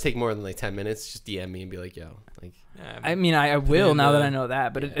it does take more than like 10 minutes, just DM me and be like, yo, like, Yeah, I mean, I will Yeah, now that but- I know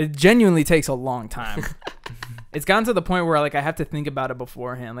that, but Yeah. it genuinely takes a long time. It's gotten to the point where like I have to think about it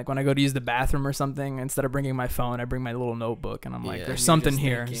beforehand. Like when I go to use the bathroom or something, instead of bringing my phone, I bring my little notebook, and I'm like, Yeah. "There's You're something just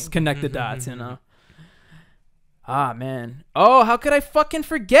here. thinking. Just connect the dots," you know. Ah man. Oh, how could I fucking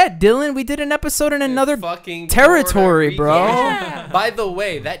forget, Dylan? We did an episode in another fucking territory, Puerto bro. Rico. Yeah. By the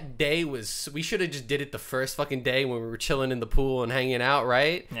way, that day we should have just did it the first fucking day when we were chilling in the pool and hanging out,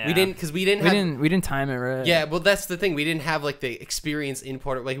 right? Yeah. We didn't We didn't time it right. Yeah, well, that's the thing. We didn't have like the experience in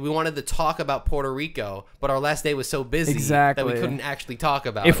Puerto. Like we wanted to talk about Puerto Rico, but our last day was so busy that Exactly. we couldn't actually talk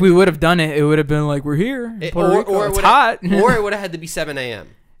about. If it. we would have done it, it would have been like we're here, in Puerto Rico. it It's would've- hot. or it would have had to be 7 a.m.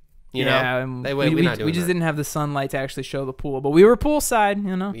 You yeah, know, and we're not doing we just that. didn't have the sunlight to actually show the pool, but we were poolside,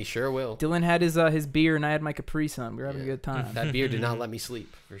 you know. We sure will. Dylan had his beer and I had my Capri Sun. We were having a good time. That beer did not let me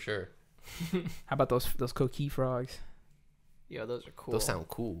sleep for sure. How about those coquille frogs? Yo, those are cool. Those sound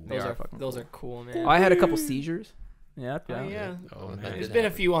cool. They Those are are fucking those cool. are cool, man. Oh, I had a couple seizures. Yep. Oh, yeah. Oh, that man. There's did been a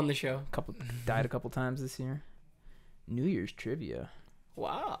happen. few on the show. Died a couple times this year. New Year's trivia.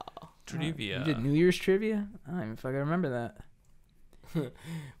 Wow. Trivia. You did New Year's trivia? I don't even fucking remember that.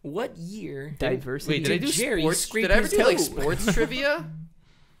 What year? Diversity. Wait, did I do Jerry sports? scrape Did I ever his do like toe? sports trivia?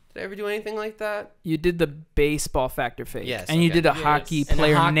 Did I ever do anything like that? You did the baseball factor fake. Yes, And you okay. did a Yes. hockey And a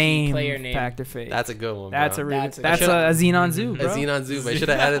player, hockey name player name. factor fake. That's a good one. Bro. That's a really That's a that's good a Xenon Zoo, a bro. Xenon Zoom. I should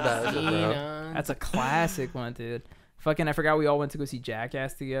have added that. Bro. Xenon. That's a classic one, dude. Fucking, I forgot we all went to go see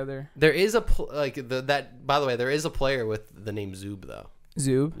Jackass together. There is a that. By the way, there is a player with the name Zoob though.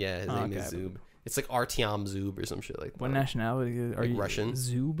 Zoob. Yeah, his Oh, name okay. is Zoob. It's like Artyom Zoob or some shit like that. What nationality are Like you? Russian.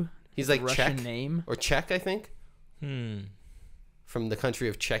 Zoob. He's like Russian Czech name. or Czech, I think, Hmm. from the country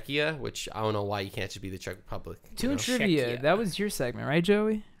of Czechia. Which I don't know why you can't just be the Czech Republic. you Toon know? trivia. Czechia. That was your segment, right,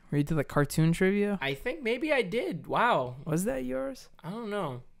 Joey? Where you did like cartoon trivia? I think maybe I did. Wow. Was that yours? I don't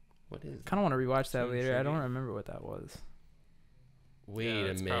know. What is? Kind of want to rewatch that Toon later. I don't trivia? remember what that was. Wait Yeah, a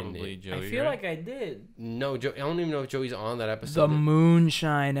that's minute. probably Joey, I feel right? like I did. No, I don't even know if Joey's on that The episode.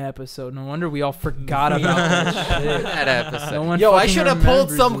 Moonshine episode. No wonder we all forgot about that shit. that episode. No one Yo, I fucking should have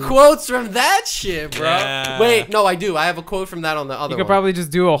pulled remembers some it. quotes from that shit, bro. Yeah. Wait, no, I do. I have a quote from that on the other You could one. probably just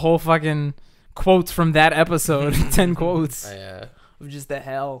do a whole fucking quotes from that episode. 10 quotes I, of just the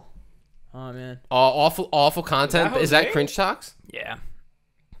hell. Oh, man. awful content. that Is that Jose? cringe talks? Yeah.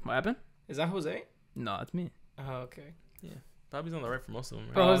 What happened? Is that Jose? No, it's me. Oh, okay. Bobby's on the right for most of them.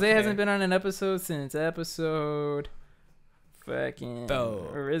 Bro, Right? Jose okay. hasn't been on an episode since episode fucking... Four.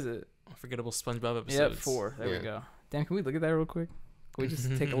 Or is it? Unforgettable SpongeBob episodes. Yep, 4. There Yeah. we go. Damn, can we look at that real quick? Can we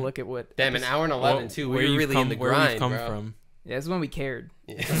just take a look at what... Damn, an hour and 11 too. Where We're you've really come, in the where grind, we've come bro. from. Yeah, this is when we cared.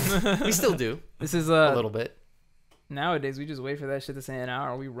 Yeah. We still do This is a little bit. Nowadays, we just wait for that shit to say an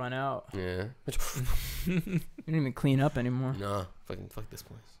hour. We run out. Yeah. We don't even clean up anymore. No, fuck this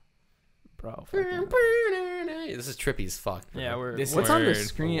place. Bro, fucking... This is trippy as fuck. Bro. Yeah, we're... This What's is on the weird.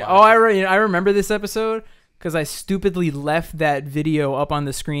 screen? Wow. Oh, I remember this episode because I stupidly left that video up on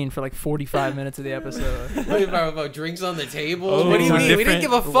the screen for like 45 minutes of the episode. Wait, about drinks on the table? Oh, What do you it's mean? We didn't different.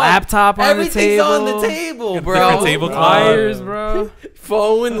 give a fuck. Laptop on the Everything's table. on the table, bro. Different table Wires, bro.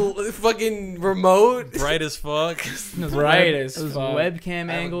 Phone, fucking remote. Bright as fuck. Bright as Those fuck. webcam I have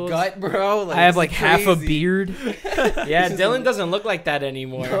a angles. gut, bro. I have this like is half a crazy. beard. Yeah, Dylan doesn't look like that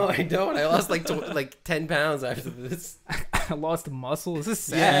anymore. No, I don't. I lost like 10 pounds after this. I lost muscle. This is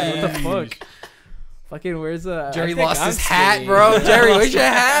sad. Yeah. What the fuck? Fucking where's Jerry think lost I'm his hat, skinny. bro. Jerry, where's your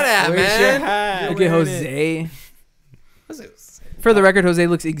hat at, Where's man? your hat? Look at Jose. What's it? For the record, Jose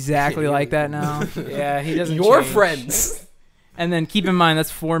looks exactly like that now. Yeah, he doesn't. Your change. friends. And then keep in mind that's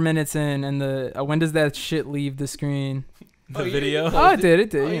 4 minutes in, and the when does that shit leave the screen? The you video. closed Oh, it did.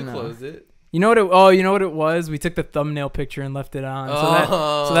 It Oh, did. you You know. closed it. You know what it? Oh, you know what it was? We took the thumbnail picture and left it on.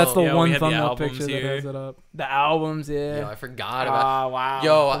 So that's the Yeah, we one had the thumbnail albums picture that here. has it up. The albums, yeah. Yo, I forgot about. Oh wow.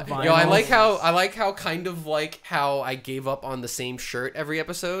 Yo, the yo, I vinyls. like how kind of like how I gave up on the same shirt every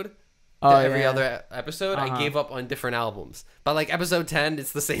episode. Oh, Every yeah. other episode, I Uh-huh. gave up on different albums. But like episode 10,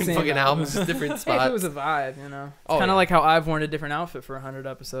 it's the same Same fucking album. albums, different Hey, spots. it was a vibe, you know. It's Oh, kind of yeah. like how I've worn a different outfit for 100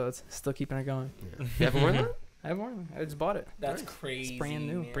 episodes. Still keeping it going. You haven't worn that? I haven't worn it. I just bought it. That's crazy. It's brand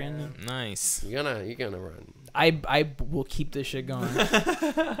new, brand new. Nice. You're gonna run. I will keep this shit going.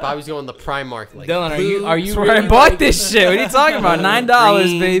 Bobby's going the Primark. Like, Dylan, blue, are you That's where I really bought like- this shit. What are you talking about? $9,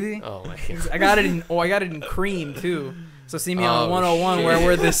 green? baby. Oh my god. I got it in cream too. So see me on Oh, 101 shit. where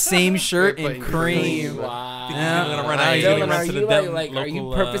we're the same shirt But in in cream. cream. Wow. Yeah. You're gonna run Dylan, out. You're gonna Dylan, run are to the you damn are you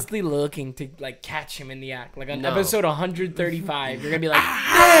local, purposely looking to like catch him in the act? Like on No. episode 135, you're gonna be like,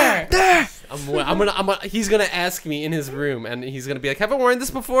 there. I'm gonna. He's gonna ask me in his room, and he's gonna be like, "Have I worn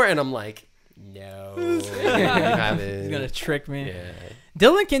this before?" And I'm like, "No, you haven't." He's gonna trick me. Yeah.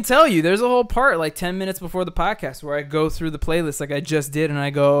 Dylan can tell you. There's a whole part like 10 minutes before the podcast where I go through the playlist like I just did, and I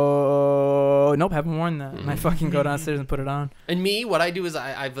go, "Nope, haven't worn that." And I fucking go downstairs and put it on. And me, what I do is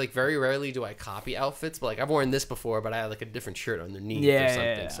I've like very rarely do I copy outfits, but like I've worn this before, but I had like a different shirt underneath Yeah, or yeah,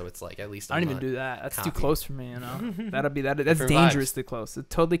 something. yeah. So it's like at least I I'm don't even not- do that. That's too copy. close for me, you know. That's Different dangerously close. It'd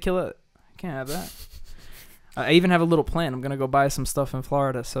totally kill it. I can't have that. I even have a little plan. I'm gonna go buy some stuff in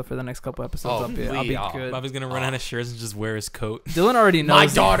Florida, so for the next couple episodes, Oh, I'll be please. Oh, good. Bobby's gonna run out of shirts and just wear his coat. Dylan already knows. My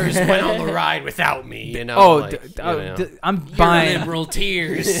daughters went on the ride without me. You know. Oh, like, you know. I'm Your buying. liberal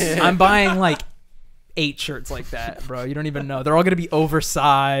tears. I'm buying like 8 shirts like that, bro. You don't even know. They're all gonna be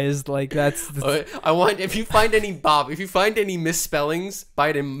oversized. Like that's. I want if you find any misspellings, buy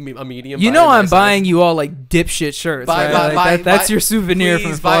it in a medium. You buy know it in I'm a buying size. you all like dipshit shirts. That's your souvenir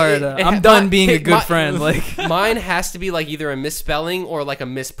please from Florida. I'm done being a good friend. Like mine has to be like either a misspelling or like a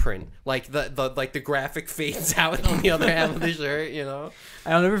misprint. Like the graphic fades out on the other half of the shirt. You know.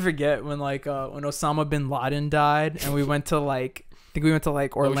 I'll never forget when when Osama bin Laden died and we went to like. I think we went to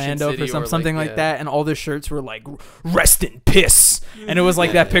like Orlando for something like that, and all the shirts were like "Rest in piss," and it was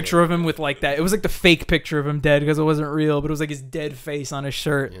like that picture of him with like that. It was like the fake picture of him dead because it wasn't real, but it was like his dead face on his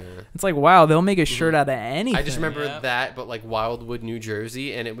shirt. Yeah. It's like wow, they'll make a shirt out of anything. I just remember that, but like Wildwood, New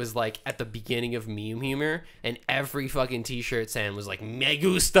Jersey, and it was like at the beginning of meme humor, and every fucking T-shirt stand was like "Me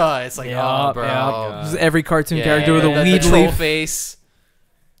gusta." It's like oh, bro, just every cartoon character with a weed troll leaf face.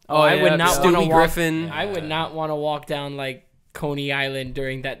 I would not want to Griffin. I would not want to walk down like Coney Island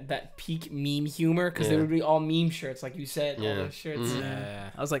during that peak meme humor because they would be all meme shirts, like you said. All those shirts.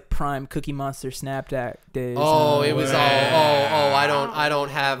 I was like prime Cookie Monster Snapchat days. Oh, it was I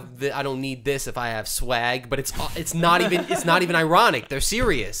don't need this if I have swag, but it's not even ironic. They're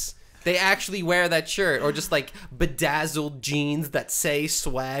serious. They actually wear that shirt, or just like bedazzled jeans that say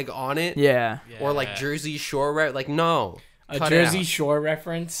swag on it. Yeah. Or like Jersey Shore, like no. A Jersey Shore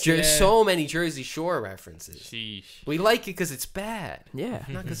reference. So many Jersey Shore references. Sheesh. We like it because it's bad. Yeah.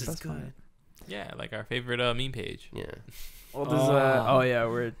 Not because it's good. Fine. Yeah, like our favorite meme page. Yeah. Well,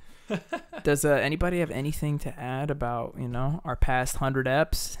 does anybody have anything to add about, our past 100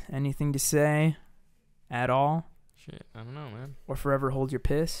 eps? Anything to say at all? Shit, I don't know, man. Or forever hold your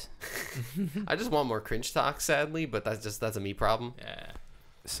piss? I just want more cringe talk, sadly, but that's a me problem. Yeah.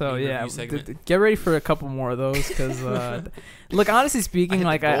 So yeah, get ready for a couple more of those because look, honestly speaking,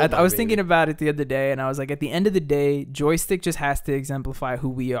 like I was thinking about it the other day, and I was like, at the end of the day, Joystick just has to exemplify who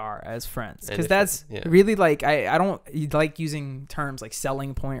we are as friends, because that's really like I don't like using terms like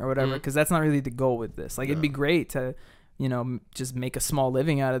selling point or whatever, because that's not really the goal with this. Like it'd be great to just make a small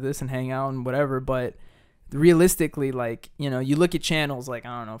living out of this and hang out and whatever, but realistically, like you look at channels like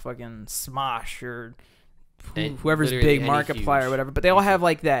I don't know, fucking Smosh or whoever's big, Markiplier or whatever, but they all have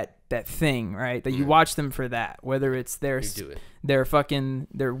like that thing, right? That you watch them for that, whether it's their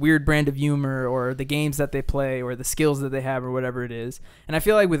weird brand of humor or the games that they play or the skills that they have or whatever it is. And I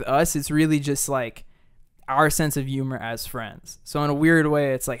feel like with us, it's really just like our sense of humor as friends. So in a weird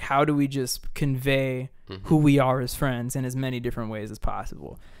way, it's like, how do we just convey who we are as friends in as many different ways as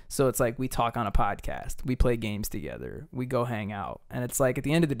possible? So it's like we talk on a podcast, we play games together, we go hang out. And it's like at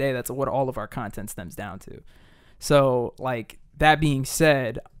the end of the day, that's what all of our content stems down to. So like that being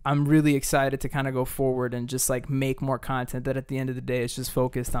said, I'm really excited to kind of go forward and just like make more content that at the end of the day is just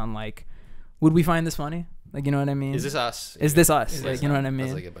focused on like, would we find this funny? Like, you know what I mean? Is this us? Is this us? Like, you know what I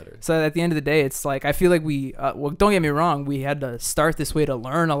mean? Like it better. So at the end of the day, it's like, I feel like we, well, don't get me wrong, we had to start this way to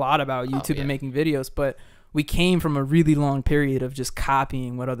learn a lot about YouTube and making videos, but we came from a really long period of just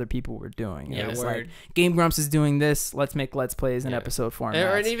copying what other people were doing. Yeah, it's like Game Grumps is doing this. Let's make Let's Plays in episode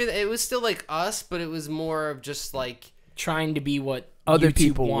format. And even it was still like us, but it was more of just like trying to be what other YouTube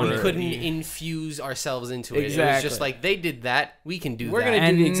people wanted. We couldn't infuse ourselves into it. Exactly. It was just like they did that, we can do that.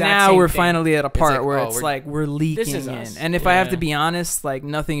 Gonna do the exact now same we're thing. finally at a part like, where it's like we're leaking in. us. And if I have to be honest, like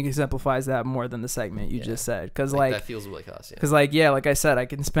nothing exemplifies that more than the segment you just said. Because like that feels like us. Because like I said, I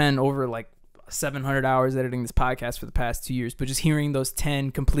can spend over like 700 hours editing this podcast for the past 2 years, but just hearing those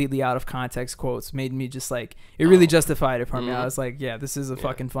 10 completely out of context quotes made me just like, it really justified it for me. I was like, yeah, this is a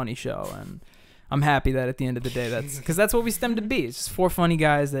fucking funny show, and I'm happy that at the end of the day, that's what we stem to be. It's just 4 funny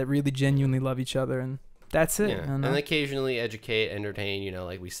guys that really genuinely love each other, and that's it. And occasionally educate, entertain,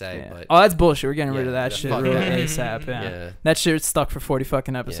 like we say. But that's bullshit. We're getting rid of that shit real that. ASAP. Yeah. That shit's stuck for 40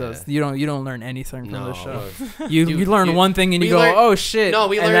 fucking episodes. Yeah. You don't learn anything from this show. No. You learn one thing and you go, oh shit. No,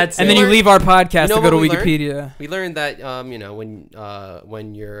 we learned. And then you leave our podcast to go to Wikipedia. We learned that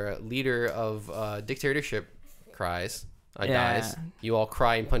when your leader of dictatorship dies, you all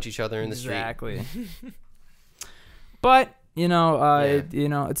cry and punch each other in the street. Exactly. But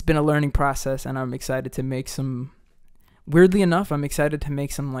it's been a learning process, and I'm excited to make some. Weirdly enough, I'm excited to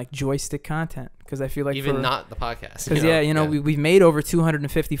make some like Joystick content, because I feel like not the podcast. Because we've made over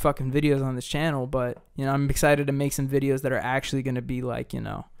 250 fucking videos on this channel, but I'm excited to make some videos that are actually going to be like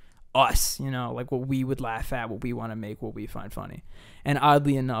us, you know, like what we would laugh at, what we want to make, what we find funny. And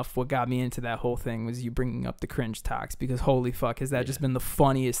oddly enough, what got me into that whole thing was you bringing up the cringe talks, because holy fuck, has that just been the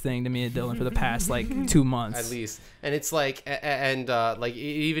funniest thing to me and Dylan for the past like 2 months at least. And it's like, and like it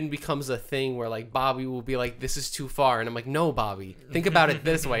even becomes a thing where like Bobby will be like, this is too far, and I'm like, no, Bobby, think about it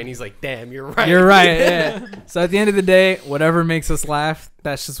this way, and he's like, damn, you're right. You're right. Yeah. So at the end of the day, whatever makes us laugh,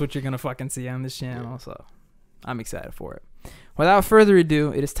 that's just what you're gonna fucking see on this channel. So I'm excited for it. Without further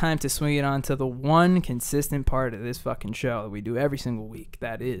ado, it is time to swing it on to the one consistent part of this fucking show that we do every single week.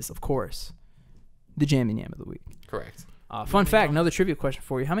 That is, of course, the Jam and Yam of the week. Correct. Fun fact, another trivia question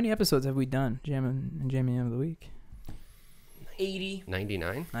for you. How many episodes have we done, Jam and Yam of the week? 80.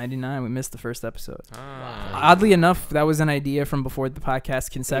 99? 99. We missed the first episode. Wow. Oddly enough, that was an idea from before the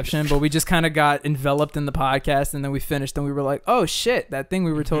podcast conception, but we just kind of got enveloped in the podcast, and then we finished, and we were like, oh, shit, that thing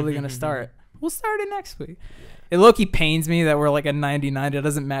we were totally going to start. We'll start it next week. It low-key pains me that we're like a 99. It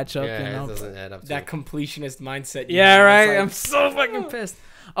doesn't match up, Yeah, you know? it doesn't add up to That it. completionist mindset. Yeah, have, right? it's I'm so fucking pissed.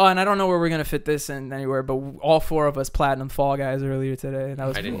 Oh, and I don't know where we're going to fit this in anywhere, but all 4 of us platinum Fall Guys earlier today. That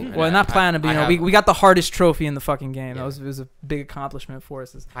was I didn't. well, not platinum, but you know, we got the hardest trophy in the fucking game. Yeah. It was a big accomplishment for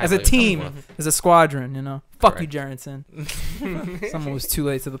us as a Highlight team, of the as a squadron, you know? Fuck Correct. you, Jerrington. Someone was too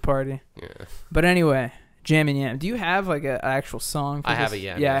late to the party. Yeah. But anyway, Jam and Yam. Do you have like an actual song? For I have this? a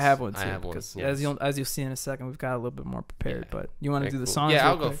Yam, Yeah, I yes. have one too. I have one, Because yes. as you'll see in a second, we've got a little bit more prepared. Yeah. But you want to Very do the cool. songs? Yeah, real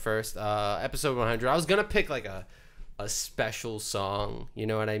I'll go quick? first. Episode 100. I was gonna pick like a special song. You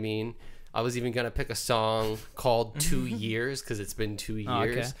know what I mean? I was even gonna pick a song called 2 Years because it's been 2 years. Oh,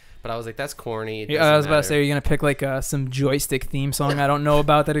 okay. But I was like, that's corny. It Yeah, I was doesn't about to say, matter. are you gonna pick like some Joystick theme song I don't know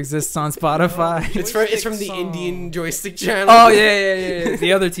about that exists on Spotify? It's from the song. Indian Joystick channel. Oh yeah.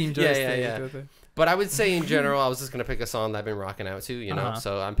 The other team Yeah, Joystick. yeah. But I would say in general, I was just gonna pick a song that I've been rocking out to. You know, Uh-huh.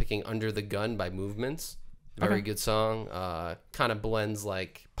 so I'm picking "Under the Gun" by Movements. Very Okay. good song. Kind of blends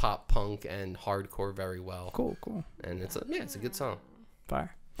like pop punk and hardcore very well. Cool. And it's a good song.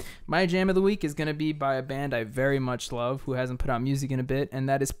 Fire. My jam of the week is gonna be by a band I very much love, who hasn't put out music in a bit, and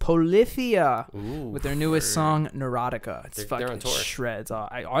that is Polyphia Ooh, with their newest word. song Neurotica. It's They're fucking on tour. shreds. Are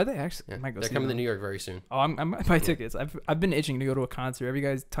they actually? Yeah. I might go They're see coming to them. New York very soon. Oh, I might buy tickets. I've been itching to go to a concert. Every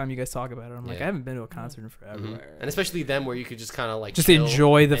time you guys talk about it, I'm like, Yeah. I haven't been to a concert in forever. Mhm. And especially them, where you could just kind of like Just chill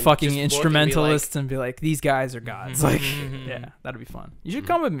enjoy the and fucking just look and be instrumentalists and be like, these guys are gods. Like, Mhm. yeah, that'd be fun. You should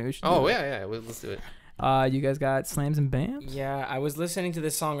come with me. We should do Oh it. yeah. Let's do it. You guys got slams and bams? Yeah, I was listening to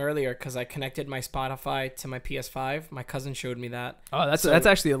this song earlier because I connected my Spotify to my PS5. My cousin showed me that. Oh, that's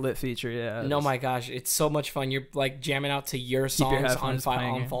actually a lit feature. Yeah. No, my gosh, it's so much fun. You're like jamming out to your your songs on, headphones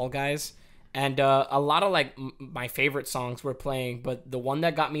playing on it. Fall Guys. And a lot of like my favorite songs were playing, but the one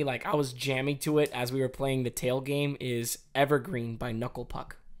that got me like I was jamming to it as we were playing the tail game is Evergreen by Knuckle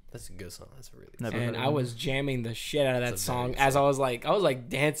Puck. That's a good song. That's a really good Never song. And heard I of was jamming the shit out of that That's a very song good as song. I was like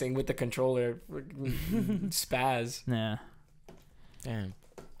dancing with the controller, spaz. Yeah. Damn.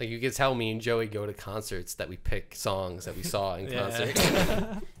 Like you could tell me and Joey go to concerts that we pick songs that we saw in Yeah. concert.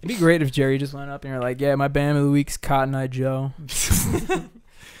 It'd be great if Jerry just went up and you're like, yeah, my band of the week's Cotton Eye Joe.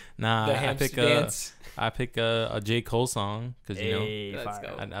 Nah, The I hamster pick dance. a J Cole song because you know Hey, Let's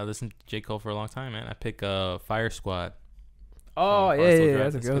fire. go. I listened to J Cole for a long time, man. I pick Fire Squad. Oh, from yeah, Barstool yeah,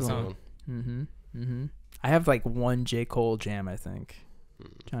 Drive. that's a That's good song. one. Mm-hmm. I have like one J. Cole jam, I think.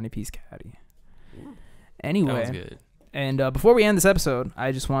 Johnny P's Caddy. That was Anyway, good. and before we end this episode,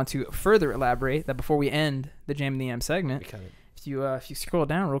 I just want to further elaborate that before we end the Jam and the M segment, We kind of if you scroll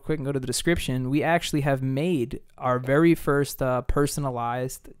down real quick and go to the description, we actually have made our very first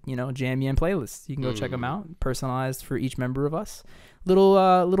personalized, Jam Yam playlists. You can go check them out, personalized for each member of us. Little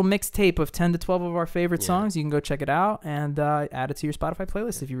mixtape of 10 to 12 of our favorite Yeah. songs. You can go check it out and add it to your Spotify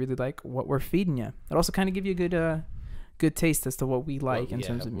playlist if you really like what we're feeding you. It also kind of give you a good taste as to what we like in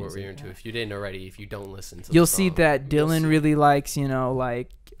terms of what music. we're into. If you didn't already, if you don't listen to You'll the see song, that you'll Dylan see. really likes,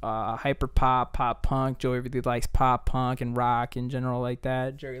 hyper pop punk. Joey really likes pop punk and rock in general like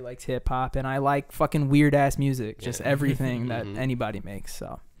that. Jerry likes hip hop, and I like fucking weird ass music. Just Yeah. everything that Mhm. anybody makes.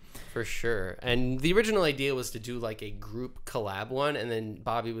 So For sure. And the original idea was to do like a group collab one, and then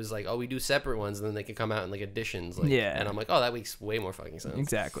Bobby was like, "Oh, we do separate ones, and then they could come out in like editions." Like, Yeah. And I'm like, "Oh, that makes way more fucking sense."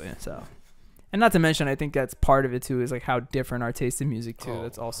 exactly. So, and not to mention, I think that's part of it too. Is like how different our taste in music too. Oh,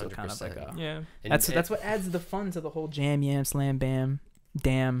 that's also kind of like 100%. Yeah. And, that's what adds the fun to the whole jam yam slam bam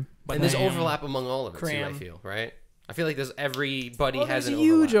damn. And there's Bam. overlap among all of it too. I Cram. feel right. I feel like there's everybody Oh, has there's an a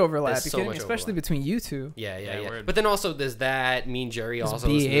huge overlap. overlap. There's You so kidding me? much Especially overlap. between you two. Yeah. word. But then also there's that. Me and Jerry There's also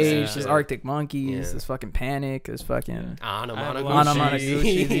listen to BH, that there's shit. Arctic Monkeys, Yeah. there's fucking Panic, there's fucking Anna I have a Monoguchi. lot of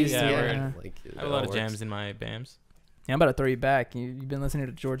Monoguchi, these Yeah, two, word. yeah. Like, it I have a lot all of works. jams in my BAMs. Yeah, I'm about to throw you back. You've been listening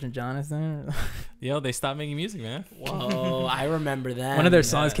to George and Jonathan? Yo, they stopped making music, man. Whoa, I remember that. One of their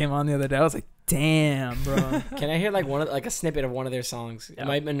songs came on the other day. I was like, damn, bro. Can I hear like a snippet of one of their songs? It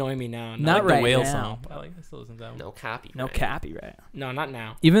might annoy me now. Not like right the whale now. song. I still listen to that one. No copy. No copyright. No, not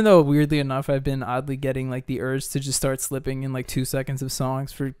now. Even though, weirdly enough, I've been oddly getting like the urge to just start slipping in like 2 seconds of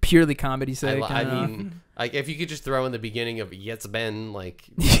songs for purely comedy sake. I mean, like if you could just throw in the beginning of "Yet's Ben," like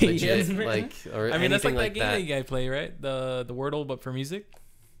legit, like or I mean, that's like anything that game that you guys play, right? The Wordle, but for music.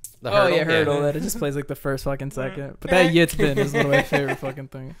 The Oh yeah, Hurdle. That it just plays like the first fucking second. But that Yit's Been is one of my favorite fucking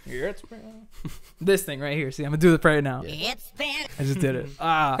things. This thing right here. See, I'm gonna do it right now. Yeah. I just did it. You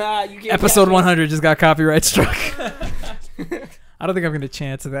can't Episode catch 100 just got copyright struck. I don't think I'm gonna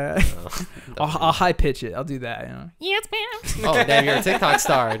chance that. I'll high pitch it. I'll do that. You know. Yes, man. Oh damn, you're a TikTok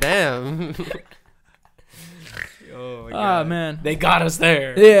star. Damn. Oh my Oh man. They got us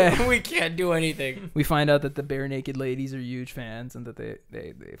there. Yeah. We can't do anything. We find out that the Bare Naked Ladies are huge fans, and that they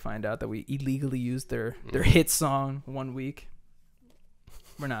find out that we illegally used their hit song 1 week.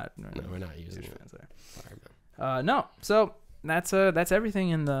 We're not using it. fans there. No. So that's everything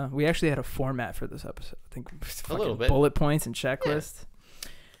in the. We actually had a format for this episode. I think A little bit. bullet points and checklist.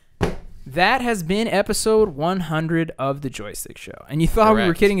 That has been episode 100 of the Joystick Show. And you thought we were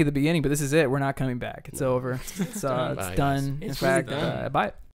Correct. kidding at the beginning, but this is it. We're not coming back. It's over. It's Bye, it's guys. done. In It's fact, really done.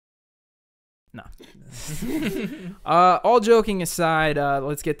 bye. No. All joking aside,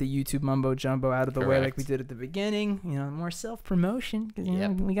 let's get the YouTube mumbo jumbo out of the way like Correct. we did at the beginning. You know, more self-promotion because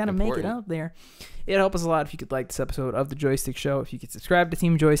Yep, we got to make it important. out there. It'd help us a lot if you could like this episode of the Joystick Show, if you could subscribe to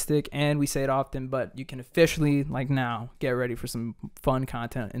Team Joystick, and we say it often, but you can officially, like now, get ready for some fun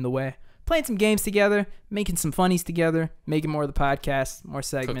content in the way. Playing some games together, making some funnies together, making more of the podcast, more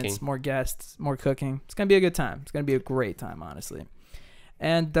segments, Cooking. more guests, more cooking. It's going to be a good time. It's going to be a great time, honestly.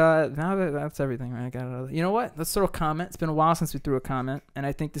 And now that's everything, right? I got it. You know what? Let's throw a comment. It's been a while since we threw a comment, and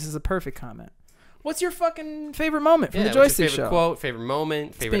I think this is a perfect comment. What's your fucking favorite moment from the What's your Joystick favorite Show? quote, favorite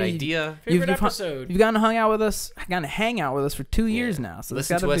moment, favorite been- idea? Favorite You've episode. You've gotten to hang out with us for 2 years Yeah. now. So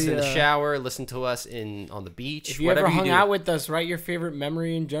Listen that's to gotta us be, in the shower. Listen to us on the beach. If you whatever ever hung do. out with us, write your favorite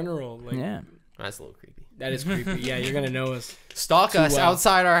memory in general. Like, Yeah. That's a little creepy. That is creepy. Yeah, you're gonna know us. Stalk Too us well.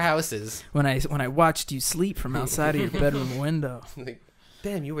 outside our houses. When I watched you sleep from outside of your bedroom window. Like,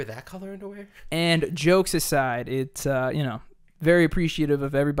 damn, you wear that color underwear? And jokes aside, it's very appreciative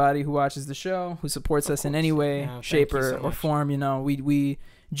of everybody who watches the show, who supports us in any way, Yeah, shape, thank you or, so or much. form. You know, we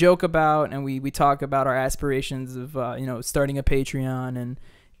joke about and we talk about our aspirations of starting a Patreon and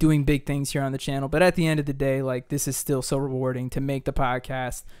doing big things here on the channel. But at the end of the day, like, this is still so rewarding to make the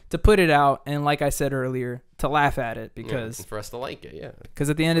podcast, to put it out, and like I said earlier, to laugh at it because and for us to like it, yeah.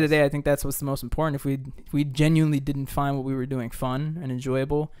 at the end of the day, I think that's what's the most important. If we genuinely didn't find what we were doing fun and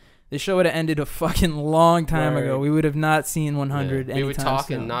enjoyable, the show would have ended a fucking long time Right. ago. We would have not seen 100 Yeah. We would anytime talk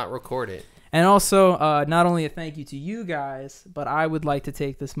soon. and not record it. And also, not only a thank you to you guys, but I would like to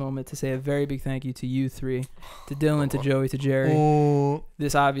take this moment to say a very big thank you to you three, to Dylan, to Joey, to Jerry.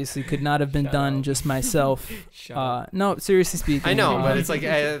 This obviously could not have been Shut done up. just myself. Shut up. No, seriously speaking. I know, but it's like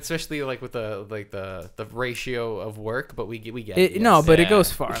especially like with the ratio of work, but we get it. No, yes. but it Yeah.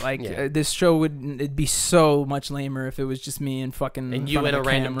 goes far. Like Yeah. this show it'd be so much lamer if it was just me and fucking and in you front and a of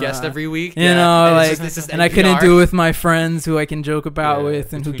random camera. guest every week. You know, and like, it's just, this is and I couldn't NPR. do it with my friends who I can joke about Yeah,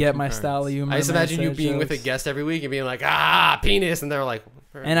 with and who between get two my friends. style of humor. I just my imagine you inside being with a jokes. guest every week and being like, penis, and they're like.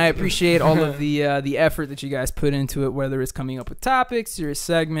 And I appreciate all of the effort that you guys put into it, whether it's coming up with topics or a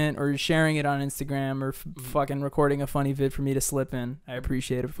segment or sharing it on Instagram or fucking recording a funny vid for me to slip in. I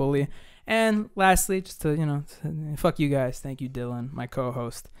appreciate it fully. And lastly, just to, fuck you guys. Thank you, Dylan, my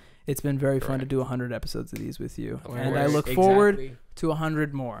co-host. It's been very fun to do 100 episodes of these with you. Of And I course. look forward Exactly. to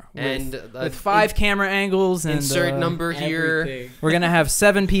 100 more. And With 5 camera angles and insert number here. Everything. We're gonna have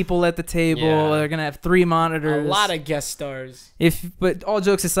 7 people at the table. Yeah. They're gonna have 3 A monitors. lot of guest stars. But all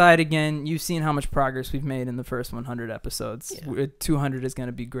jokes aside, again, you've seen how much progress we've made in the first 100 episodes. Yeah. 200 is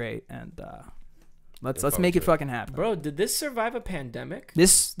gonna be great, and let's forward make to it it. fucking happen. Bro, did this survive a pandemic?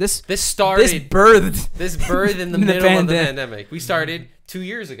 This This this started. birthed. This birth in the In the middle of the pandemic. pandemic. We started 2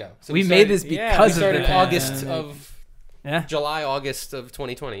 years ago. So We started- made this yeah, because we of started the August pandemic. of Yeah. July, August of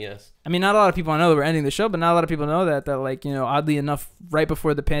 2020. Yes. I mean, not a lot of people know that we're ending the show, but not a lot of people know that like, oddly enough, right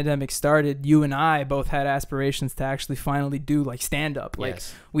before the pandemic started, you and I both had aspirations to actually finally do like stand up. Like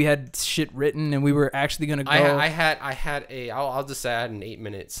Yes. we had shit written and we were actually gonna go. I had a. I'll just say I had an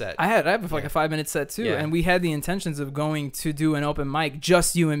 8-minute set. I have like Yeah. a 5-minute set too, Yeah. and we had the intentions of going to do an open mic,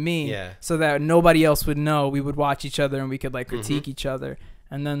 just you and me, Yeah. so that nobody else would know. We would watch each other and we could like Mm-hmm. critique each other.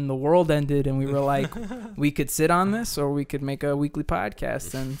 And then the world ended, and we were like, we could sit on this, or we could make a weekly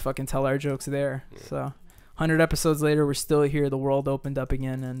podcast and fucking tell our jokes there. So, 100 episodes later, we're still here. The world opened up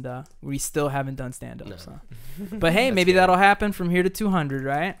again, and we still haven't done stand-up. No. So. But hey, maybe that'll happen from here to 200,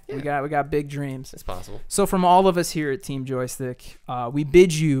 right? Yeah. We got big dreams. It's possible. So from all of us here at Team Joystick, we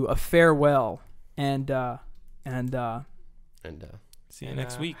bid you a farewell, and see you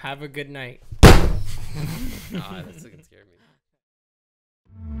next week. Have a good night. That's